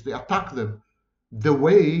objects. They attack them the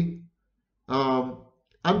way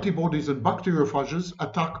antibodies and bacteriophages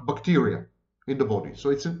attack bacteria in the body. So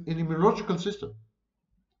it's an immunological system.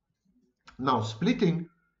 Now, splitting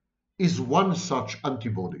is one such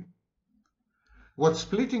antibody. What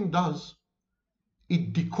splitting does,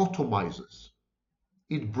 it dichotomizes,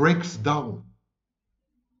 it breaks down,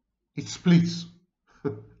 it splits.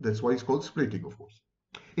 That's why it's called splitting, of course.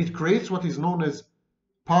 It creates what is known as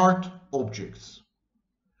part objects.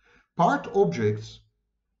 Part objects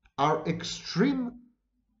are extreme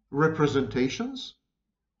representations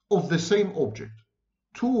of the same object.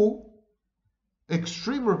 Two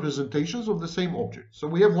extreme representations of the same object. So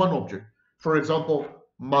we have one object. For example,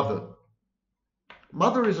 mother.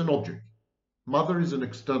 Mother is an object. Mother is an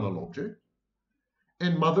external object.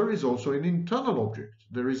 And mother is also an internal object.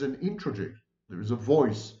 There is an introject. There is a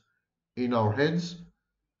voice in our heads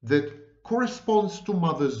that corresponds to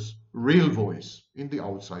mother's real voice in the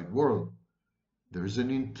outside world. There is an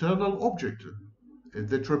internal object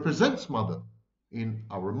that represents mother in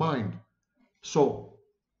our mind. So,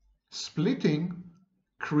 splitting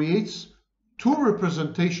creates two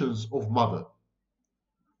representations of mother.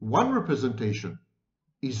 One representation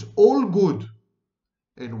is all good,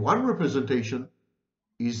 and one representation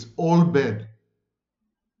is all bad.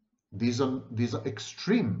 These are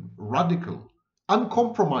extreme, radical,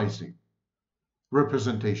 uncompromising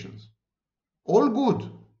representations. All good.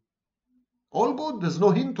 All good, there's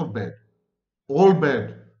no hint of bad. All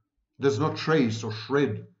bad, there's no trace or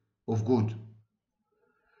shred of good.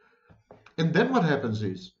 And then what happens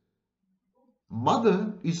is,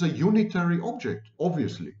 mother is a unitary object,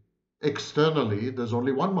 obviously. Externally, there's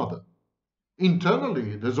only one mother.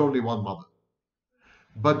 Internally, there's only one mother.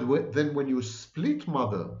 But then when you split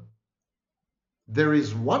mother, there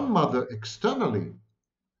is one mother externally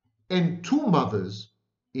and two mothers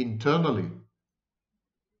internally.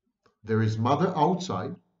 There is mother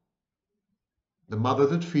outside, the mother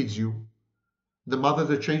that feeds you, the mother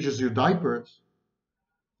that changes your diapers,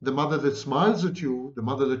 the mother that smiles at you, the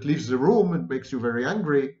mother that leaves the room and makes you very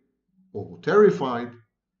angry or terrified.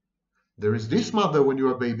 There is this mother when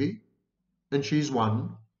you're a baby, and she is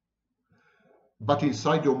one. But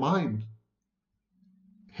inside your mind,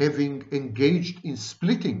 having engaged in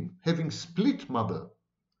splitting, having split mother,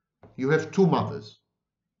 you have two mothers.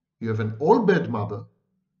 You have an all bad mother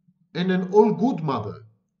and an all good mother.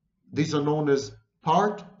 These are known as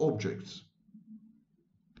part objects.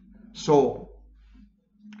 So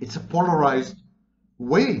it's a polarized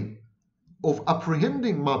way of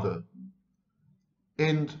apprehending mother.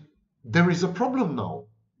 And there is a problem now.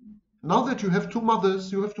 Now that you have two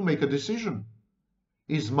mothers, you have to make a decision.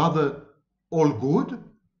 Is mother all good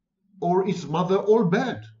or is mother all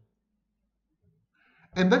bad?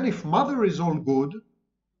 And then if mother is all good,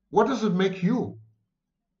 what does it make you?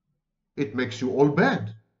 It makes you all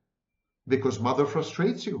bad because mother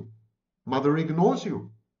frustrates you. Mother ignores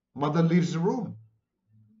you. Mother leaves the room.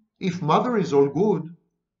 If mother is all good,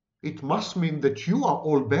 it must mean that you are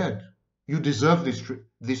all bad. You deserve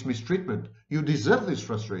this mistreatment. You deserve this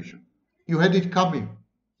frustration. You had it coming.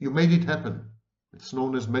 You made it happen. It's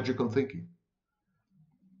known as magical thinking.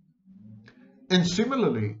 And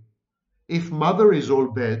similarly, if mother is all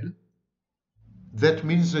bad, that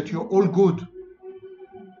means that you're all good.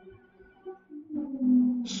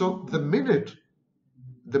 So the minute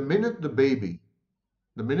the baby,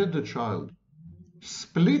 the minute the child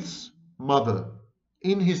splits mother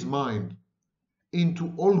in his mind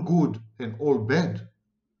into all good and all bad,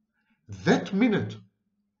 that minute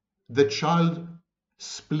the child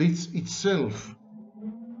splits itself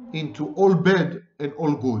into all bad and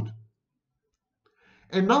all good.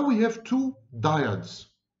 And now we have two dyads.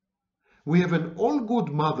 We have an all good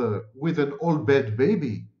mother with an all bad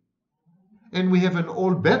baby, and we have an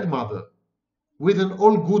all bad mother with an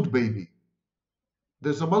all good baby.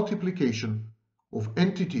 There's a multiplication of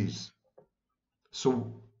entities.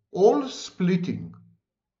 So all splitting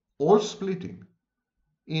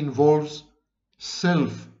involves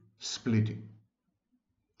self-splitting.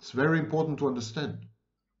 It's very important to understand.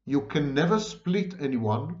 You can never split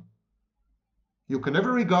anyone. You can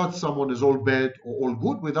never regard someone as all bad or all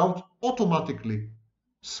good without automatically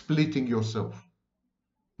splitting yourself.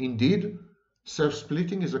 Indeed,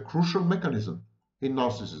 self-splitting is a crucial mechanism in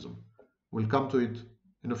narcissism. We'll come to it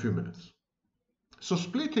in a few minutes. So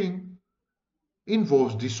splitting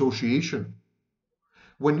involves dissociation.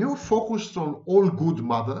 When you're focused on all good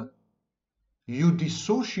mother, you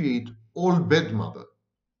dissociate all bad mother.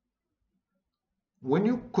 When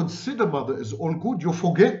you consider mother as all good, you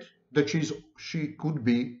forget that she could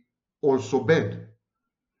be also bad.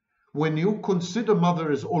 When you consider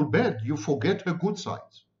mother as all bad, you forget her good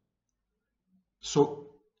sides.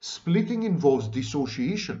 So splitting involves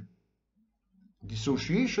dissociation.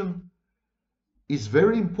 Dissociation is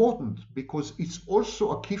very important because it's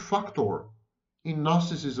also a key factor in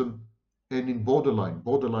narcissism and in borderline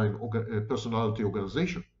personality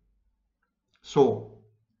organization. So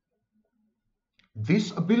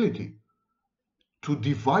this ability to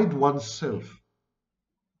divide oneself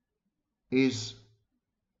is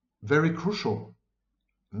very crucial,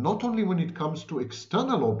 not only when it comes to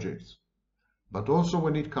external objects, but also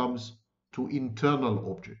when it comes to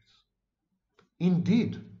internal objects.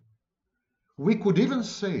 Indeed, we could even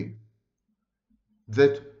say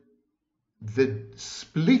that the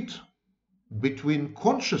split between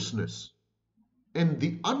consciousness and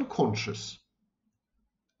the unconscious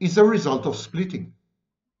is a result of splitting.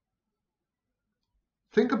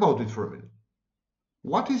 Think about it for a minute.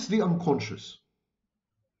 What is the unconscious?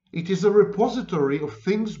 It is a repository of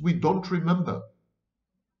things we don't remember.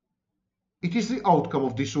 It is the outcome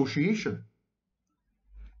of dissociation.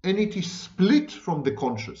 And it is split from the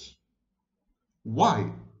conscious.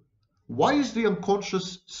 Why? Why is the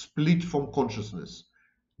unconscious split from consciousness?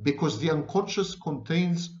 Because the unconscious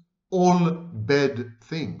contains all bad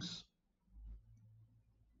things.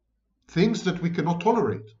 Things that we cannot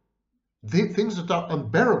tolerate. Things that are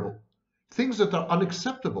unbearable. Things that are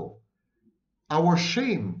unacceptable. Our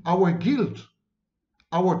shame, our guilt,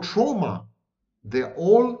 our trauma, they're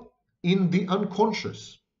all in the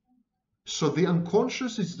unconscious. So the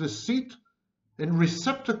unconscious is the seat and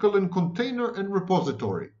receptacle and container and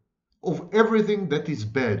repository of everything that is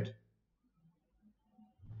bad.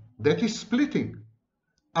 That is splitting.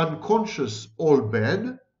 Unconscious, all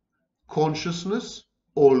bad. Consciousness,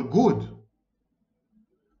 all good.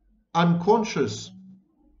 Unconscious,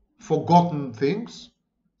 forgotten things.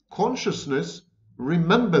 Consciousness,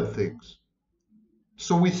 remembered things.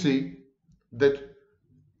 So we see that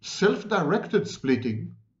self-directed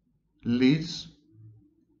splitting leads,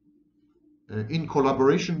 in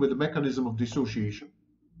collaboration with the mechanism of dissociation,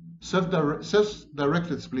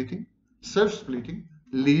 self-directed splitting, self-splitting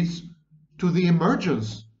leads to the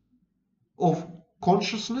emergence of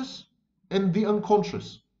consciousness and the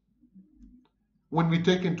unconscious. When we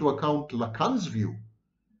take into account Lacan's view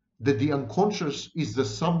that the unconscious is the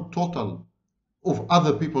sum total of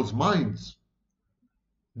other people's minds,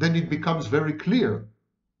 then it becomes very clear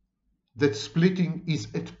that splitting is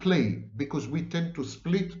at play, because we tend to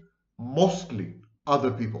split mostly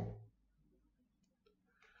other people.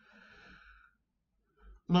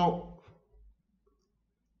 Now,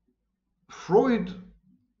 Freud,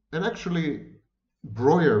 and actually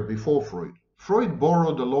Breuer before Freud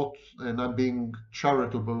borrowed a lot, and I'm being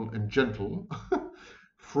charitable and gentle,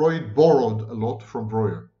 Freud borrowed a lot from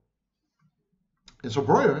Breuer. And so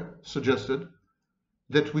Breuer suggested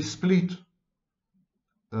that we split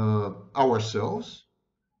ourselves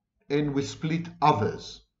and we split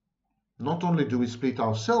others. Not only do we split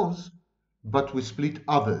ourselves, but we split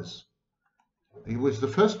others. He was the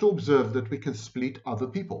first to observe that we can split other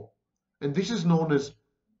people. And this is known as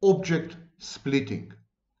object splitting.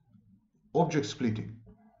 Object splitting.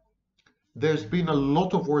 There's been a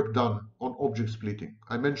lot of work done on object splitting.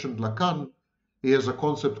 I mentioned Lacan. He has a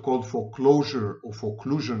concept called foreclosure or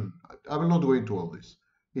foreclusion. I will not go into all this.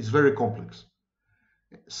 It's very complex.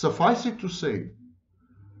 Suffice it to say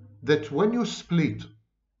that when you split,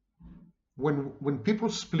 when people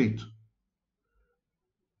split,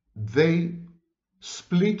 they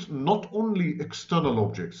split not only external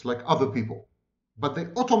objects like other people, but they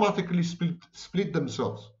automatically split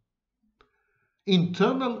themselves.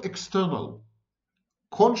 Internal, external,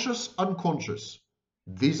 conscious, unconscious,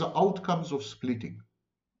 these are outcomes of splitting.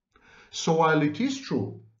 So while it is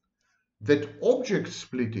true that object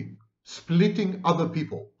splitting, splitting other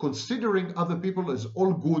people, considering other people as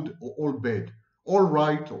all good or all bad, all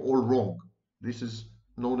right or all wrong, this is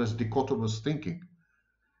known as dichotomous thinking.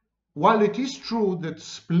 While it is true that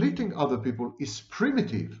splitting other people is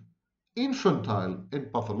primitive, infantile,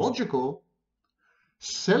 and pathological,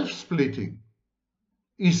 self-splitting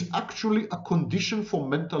is actually a condition for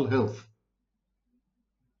mental health.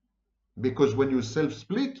 Because when you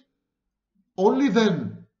self-split, only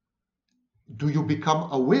then do you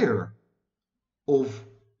become aware of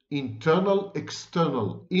internal,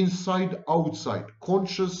 external, inside, outside,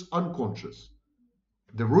 conscious, unconscious.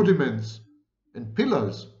 the rudiments and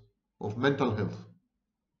pillars of mental health.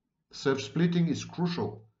 Self-splitting is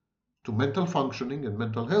crucial to mental functioning and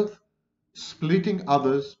mental health. Splitting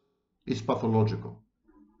others is pathological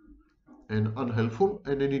and unhelpful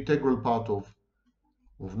and an integral part of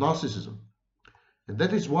narcissism. And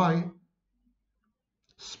that is why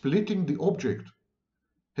splitting the object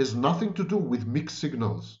has nothing to do with mixed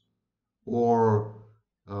signals or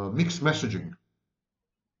mixed messaging.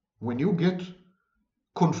 When you get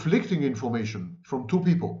conflicting information from two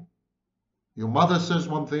people, your mother says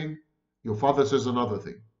one thing, your father says another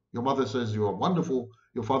thing. Your mother says you are wonderful,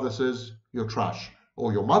 your father says you're trash.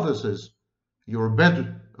 Or your mother says you're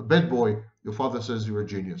a bad boy, your father says you're a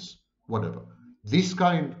genius. Whatever. This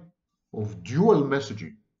kind of dual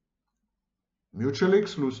messaging, mutually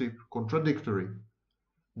exclusive, contradictory,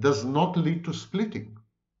 does not lead to splitting.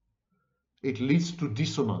 It leads to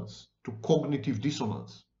dissonance, to cognitive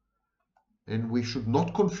dissonance. And we should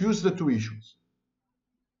not confuse the two issues.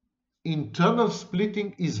 Internal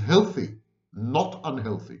splitting is healthy, not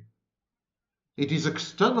unhealthy. It is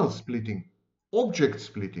external splitting, object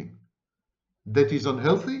splitting, that is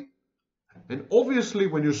unhealthy. And obviously,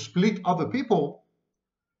 when you split other people,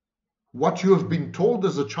 what you have been told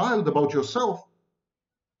as a child about yourself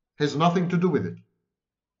has nothing to do with it.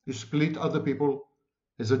 You split other people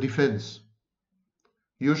as a defense.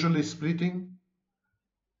 Usually splitting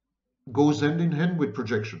goes hand in hand with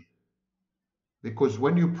projection. Because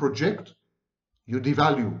when you project, you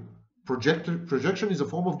devalue. Projection is a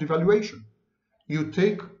form of devaluation. You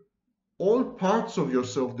take all parts of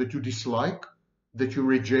yourself that you dislike, that you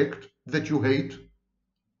reject, that you hate,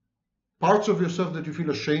 parts of yourself that you feel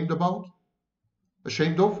ashamed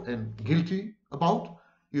of and guilty about.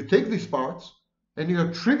 You take these parts and you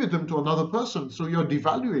attribute them to another person, so you're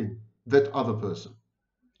devaluing that other person.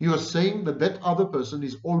 You are saying that that other person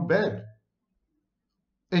is all bad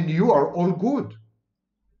and you are all good.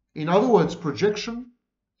 In other words, projection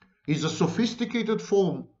is a sophisticated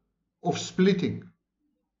form of splitting.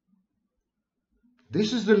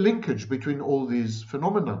 This is the linkage between all these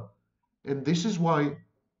phenomena, and this is why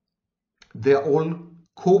they are all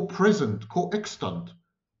co-present, co-extant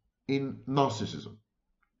in narcissism.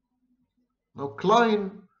 Now,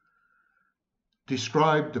 Klein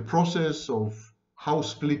described the process of how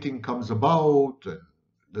splitting comes about, and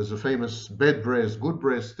there's a famous bad breast, good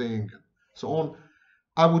breast thing, and so on.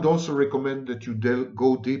 I would also recommend that you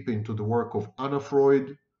go deep into the work of Anna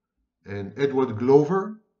Freud and Edward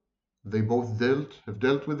Glover. They both have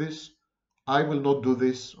dealt with this. I will not do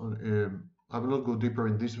this. I will not go deeper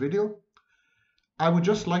in this video. I would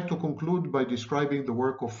just like to conclude by describing the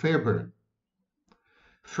work of Fairbairn.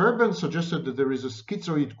 Fairbairn suggested that there is a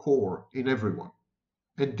schizoid core in everyone,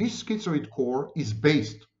 and this schizoid core is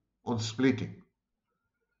based on splitting.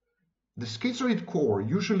 The schizoid core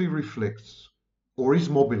usually reflects or is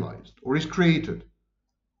mobilized or is created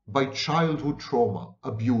by childhood trauma,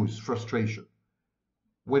 abuse, frustration.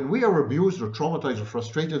 When we are abused or traumatized or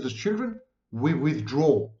frustrated as children, we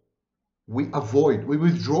withdraw, we avoid, we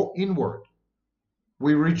withdraw inward,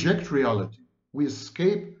 we reject reality, we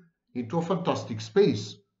escape into a fantastic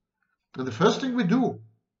space. And the first thing we do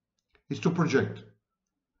is to project.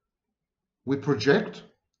 We project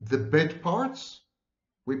the bad parts,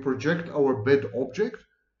 we project our bad object,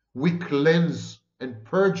 we cleanse and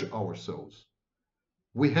purge ourselves.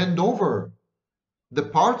 We hand over the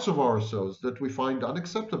parts of ourselves that we find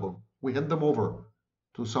unacceptable. We hand them over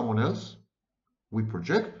to someone else, we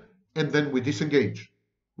project, and then we disengage.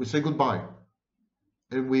 We say goodbye.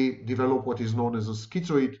 And we develop what is known as a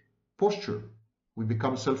schizoid posture. We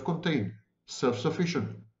become self-contained,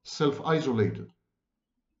 self-sufficient, self-isolated.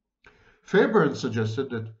 Fairbairn suggested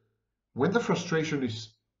that when the frustration is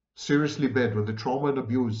seriously bad, when the trauma and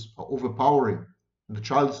abuse are overpowering, and the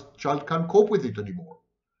child can't cope with it anymore,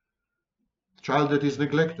 the child that is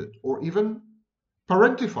neglected, or even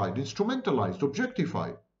parentified, instrumentalized,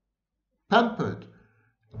 objectified, pampered,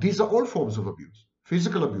 these are all forms of abuse,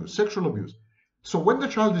 physical abuse, sexual abuse. So when the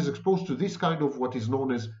child is exposed to this kind of what is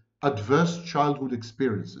known as adverse childhood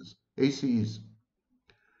experiences, ACEs,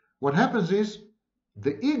 what happens is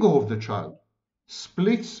the ego of the child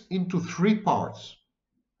splits into three parts.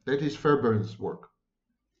 That is Fairbairn's work.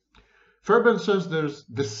 Fairbairn says there's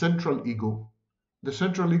the central ego. The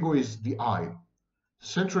central ego is the I. The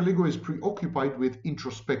central ego is preoccupied with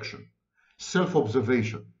introspection,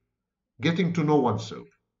 self-observation, getting to know oneself,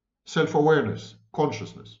 self-awareness,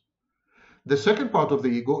 consciousness. The second part of the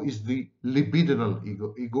ego is the libidinal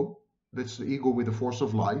ego. That's the ego with the force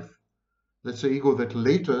of life. That's the ego that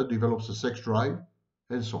later develops a sex drive,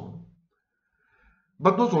 and so on.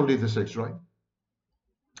 But not only the sex drive.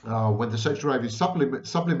 When the sex drive is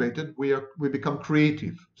sublimated, we become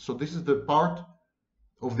creative. So this is the part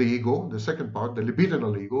of the ego, the second part, the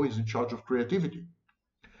libidinal ego, is in charge of creativity.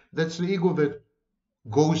 That's the ego that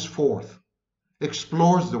goes forth,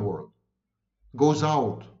 explores the world, goes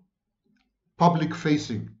out,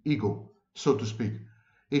 public-facing ego, so to speak.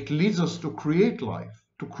 It leads us to create life,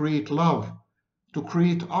 to create love, to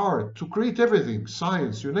create art, to create everything,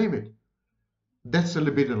 science, you name it. That's the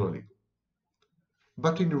libidinal ego.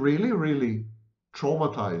 But in really, really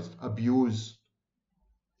traumatized, abused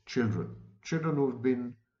children, children who've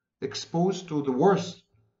been exposed to the worst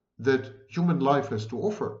that human life has to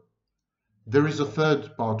offer, there is a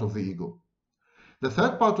third part of the ego. The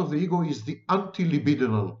third part of the ego is the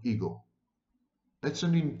anti-libidinal ego. It's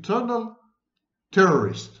an internal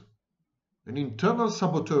terrorist, an internal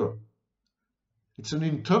saboteur. It's an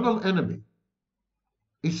internal enemy.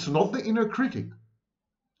 It's not the inner critic.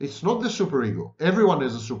 It's not the superego. Everyone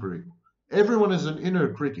has a superego. Everyone has an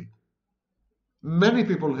inner critic. Many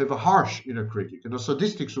people have a harsh inner critic and a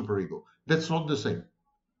sadistic superego. That's not the same.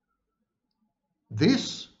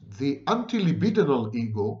 This, the anti-libidinal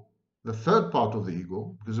ego, the third part of the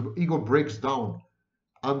ego, because the ego breaks down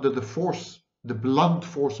under the force, the blunt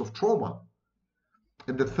force of trauma.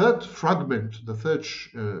 And the third fragment, the third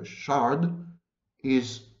shard,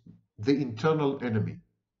 is the internal enemy.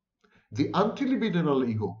 The anti-libidinal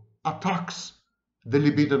ego attacks the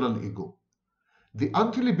libidinal ego. The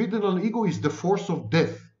anti-libidinal ego is the force of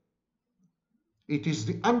death. It is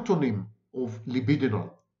the antonym of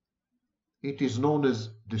libidinal. It is known as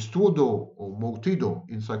disturdo or motido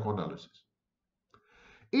in psychoanalysis.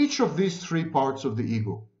 Each of these three parts of the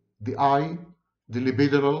ego, the I, the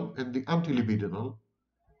libidinal, and the anti-libidinal,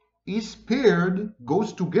 is paired,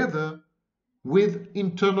 goes together with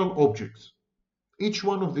internal objects. Each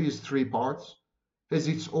one of these three parts has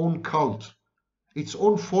its own cult, its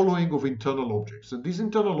own following of internal objects. And these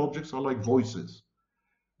internal objects are like voices.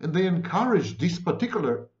 And they encourage this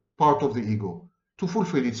particular part of the ego to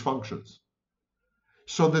fulfill its functions.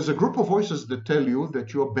 So there's a group of voices that tell you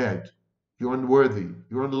that you're bad, you're unworthy,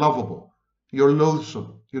 you're unlovable, you're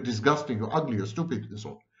loathsome, you're disgusting, you're ugly, you're stupid, and so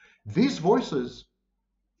on. These voices,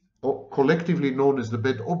 or collectively known as the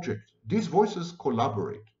bad object, these voices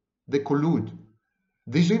collaborate, they collude.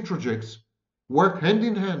 These introjects work hand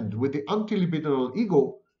in hand with the anti-libidinal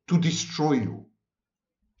ego to destroy you,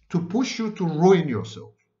 to push you to ruin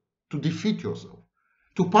yourself, to defeat yourself,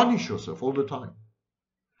 to punish yourself all the time.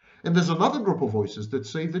 And there's another group of voices that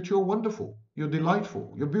say that you're wonderful, you're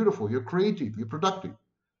delightful, you're beautiful, you're creative, you're productive.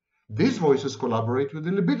 These voices collaborate with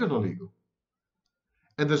the libidinal ego.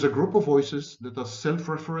 And there's a group of voices that are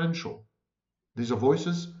self-referential. These are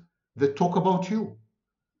voices that talk about you.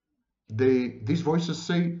 These voices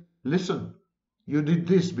say, listen, you did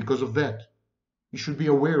this because of that. You should be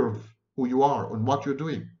aware of who you are and what you're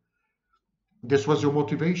doing. This was your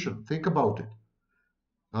motivation. Think about it.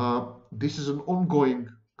 This is an ongoing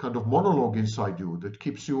kind of monologue inside you that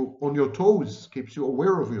keeps you on your toes, keeps you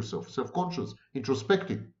aware of yourself, self-conscious,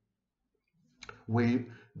 introspective.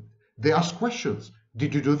 They ask questions.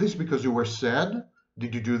 Did you do this because you were sad?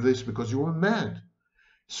 Did you do this because you were mad?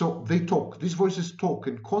 So they talk. These voices talk,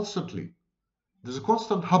 and constantly there's a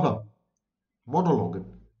constant hubbub, monologue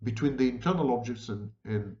between the internal objects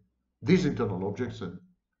and these internal objects and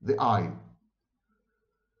the I.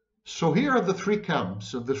 So here are the three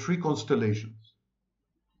camps and the three constellations.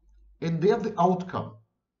 And they are the outcome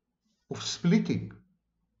of splitting,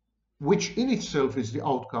 which in itself is the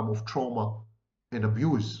outcome of trauma and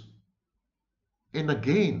abuse. And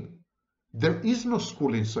again, there is no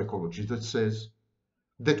school in psychology that says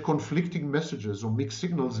that conflicting messages or mixed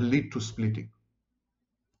signals lead to splitting.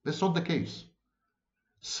 That's not the case.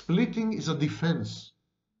 Splitting is a defense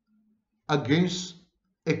against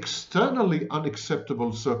externally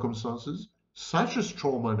unacceptable circumstances, such as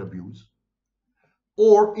trauma and abuse,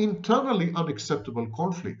 or internally unacceptable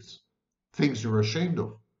conflicts, things you're ashamed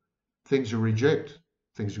of, things you reject,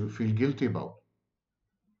 things you feel guilty about.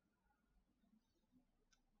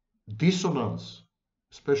 Dissonance,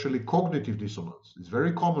 especially cognitive dissonance, is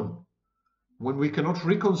very common when we cannot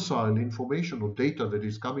reconcile information or data that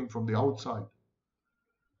is coming from the outside.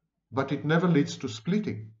 But it never leads to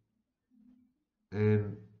splitting.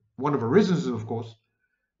 And one of the reasons is, of course,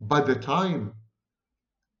 by the time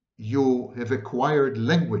you have acquired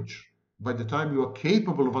language, by the time you are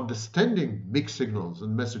capable of understanding mixed signals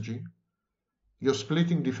and messaging, your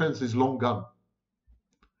splitting defense is long gone.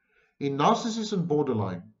 In narcissism and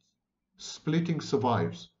borderline, splitting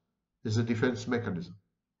survives as a defense mechanism,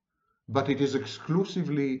 but it is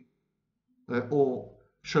exclusively, or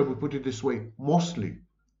shall we put it this way, mostly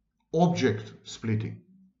object splitting.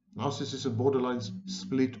 Narcissists and borderlines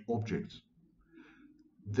split objects.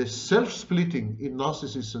 The self-splitting in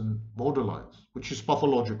narcissists and borderlines, which is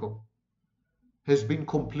pathological, has been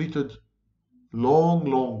completed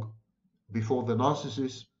long before the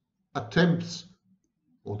narcissist attempts,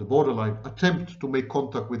 or the borderline attempt, to make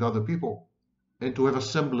contact with other people and to have a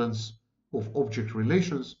semblance of object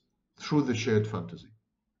relations through the shared fantasy.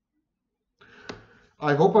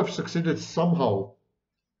 I hope I've succeeded somehow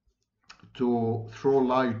to throw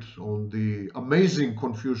light on the amazing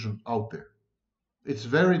confusion out there. It's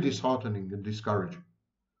very disheartening and discouraging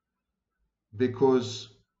because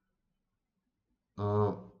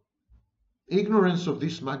ignorance of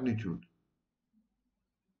this magnitude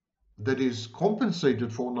that is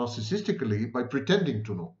compensated for narcissistically by pretending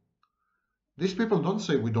to know. These people don't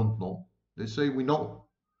say we don't know, they say we know.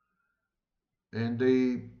 And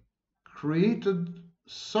they created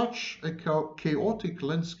such a chaotic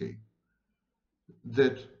landscape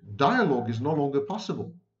that dialogue is no longer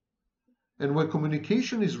possible. And when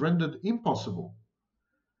communication is rendered impossible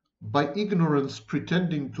by ignorance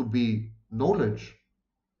pretending to be knowledge,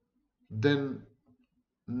 then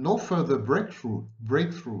no further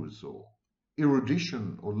breakthroughs or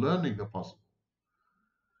erudition or learning are possible.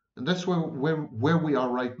 And that's where we are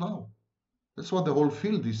right now. That's why the whole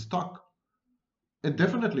field is stuck. And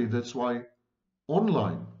definitely that's why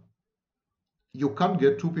online you can't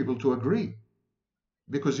get two people to agree,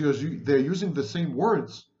 because they're using the same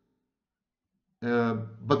words,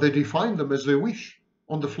 but they define them as they wish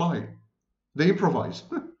on the fly. They improvise.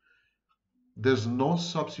 There's no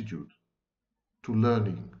substitute to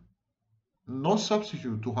learning, no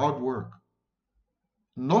substitute to hard work,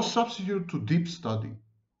 no substitute to deep study.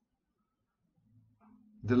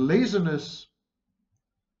 The laziness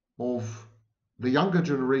of the younger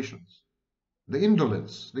generations, the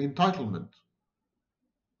indolence, the entitlement,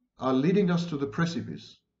 are leading us to the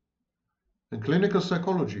precipice. And clinical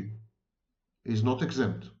psychology is not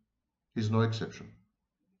exempt, is no exception.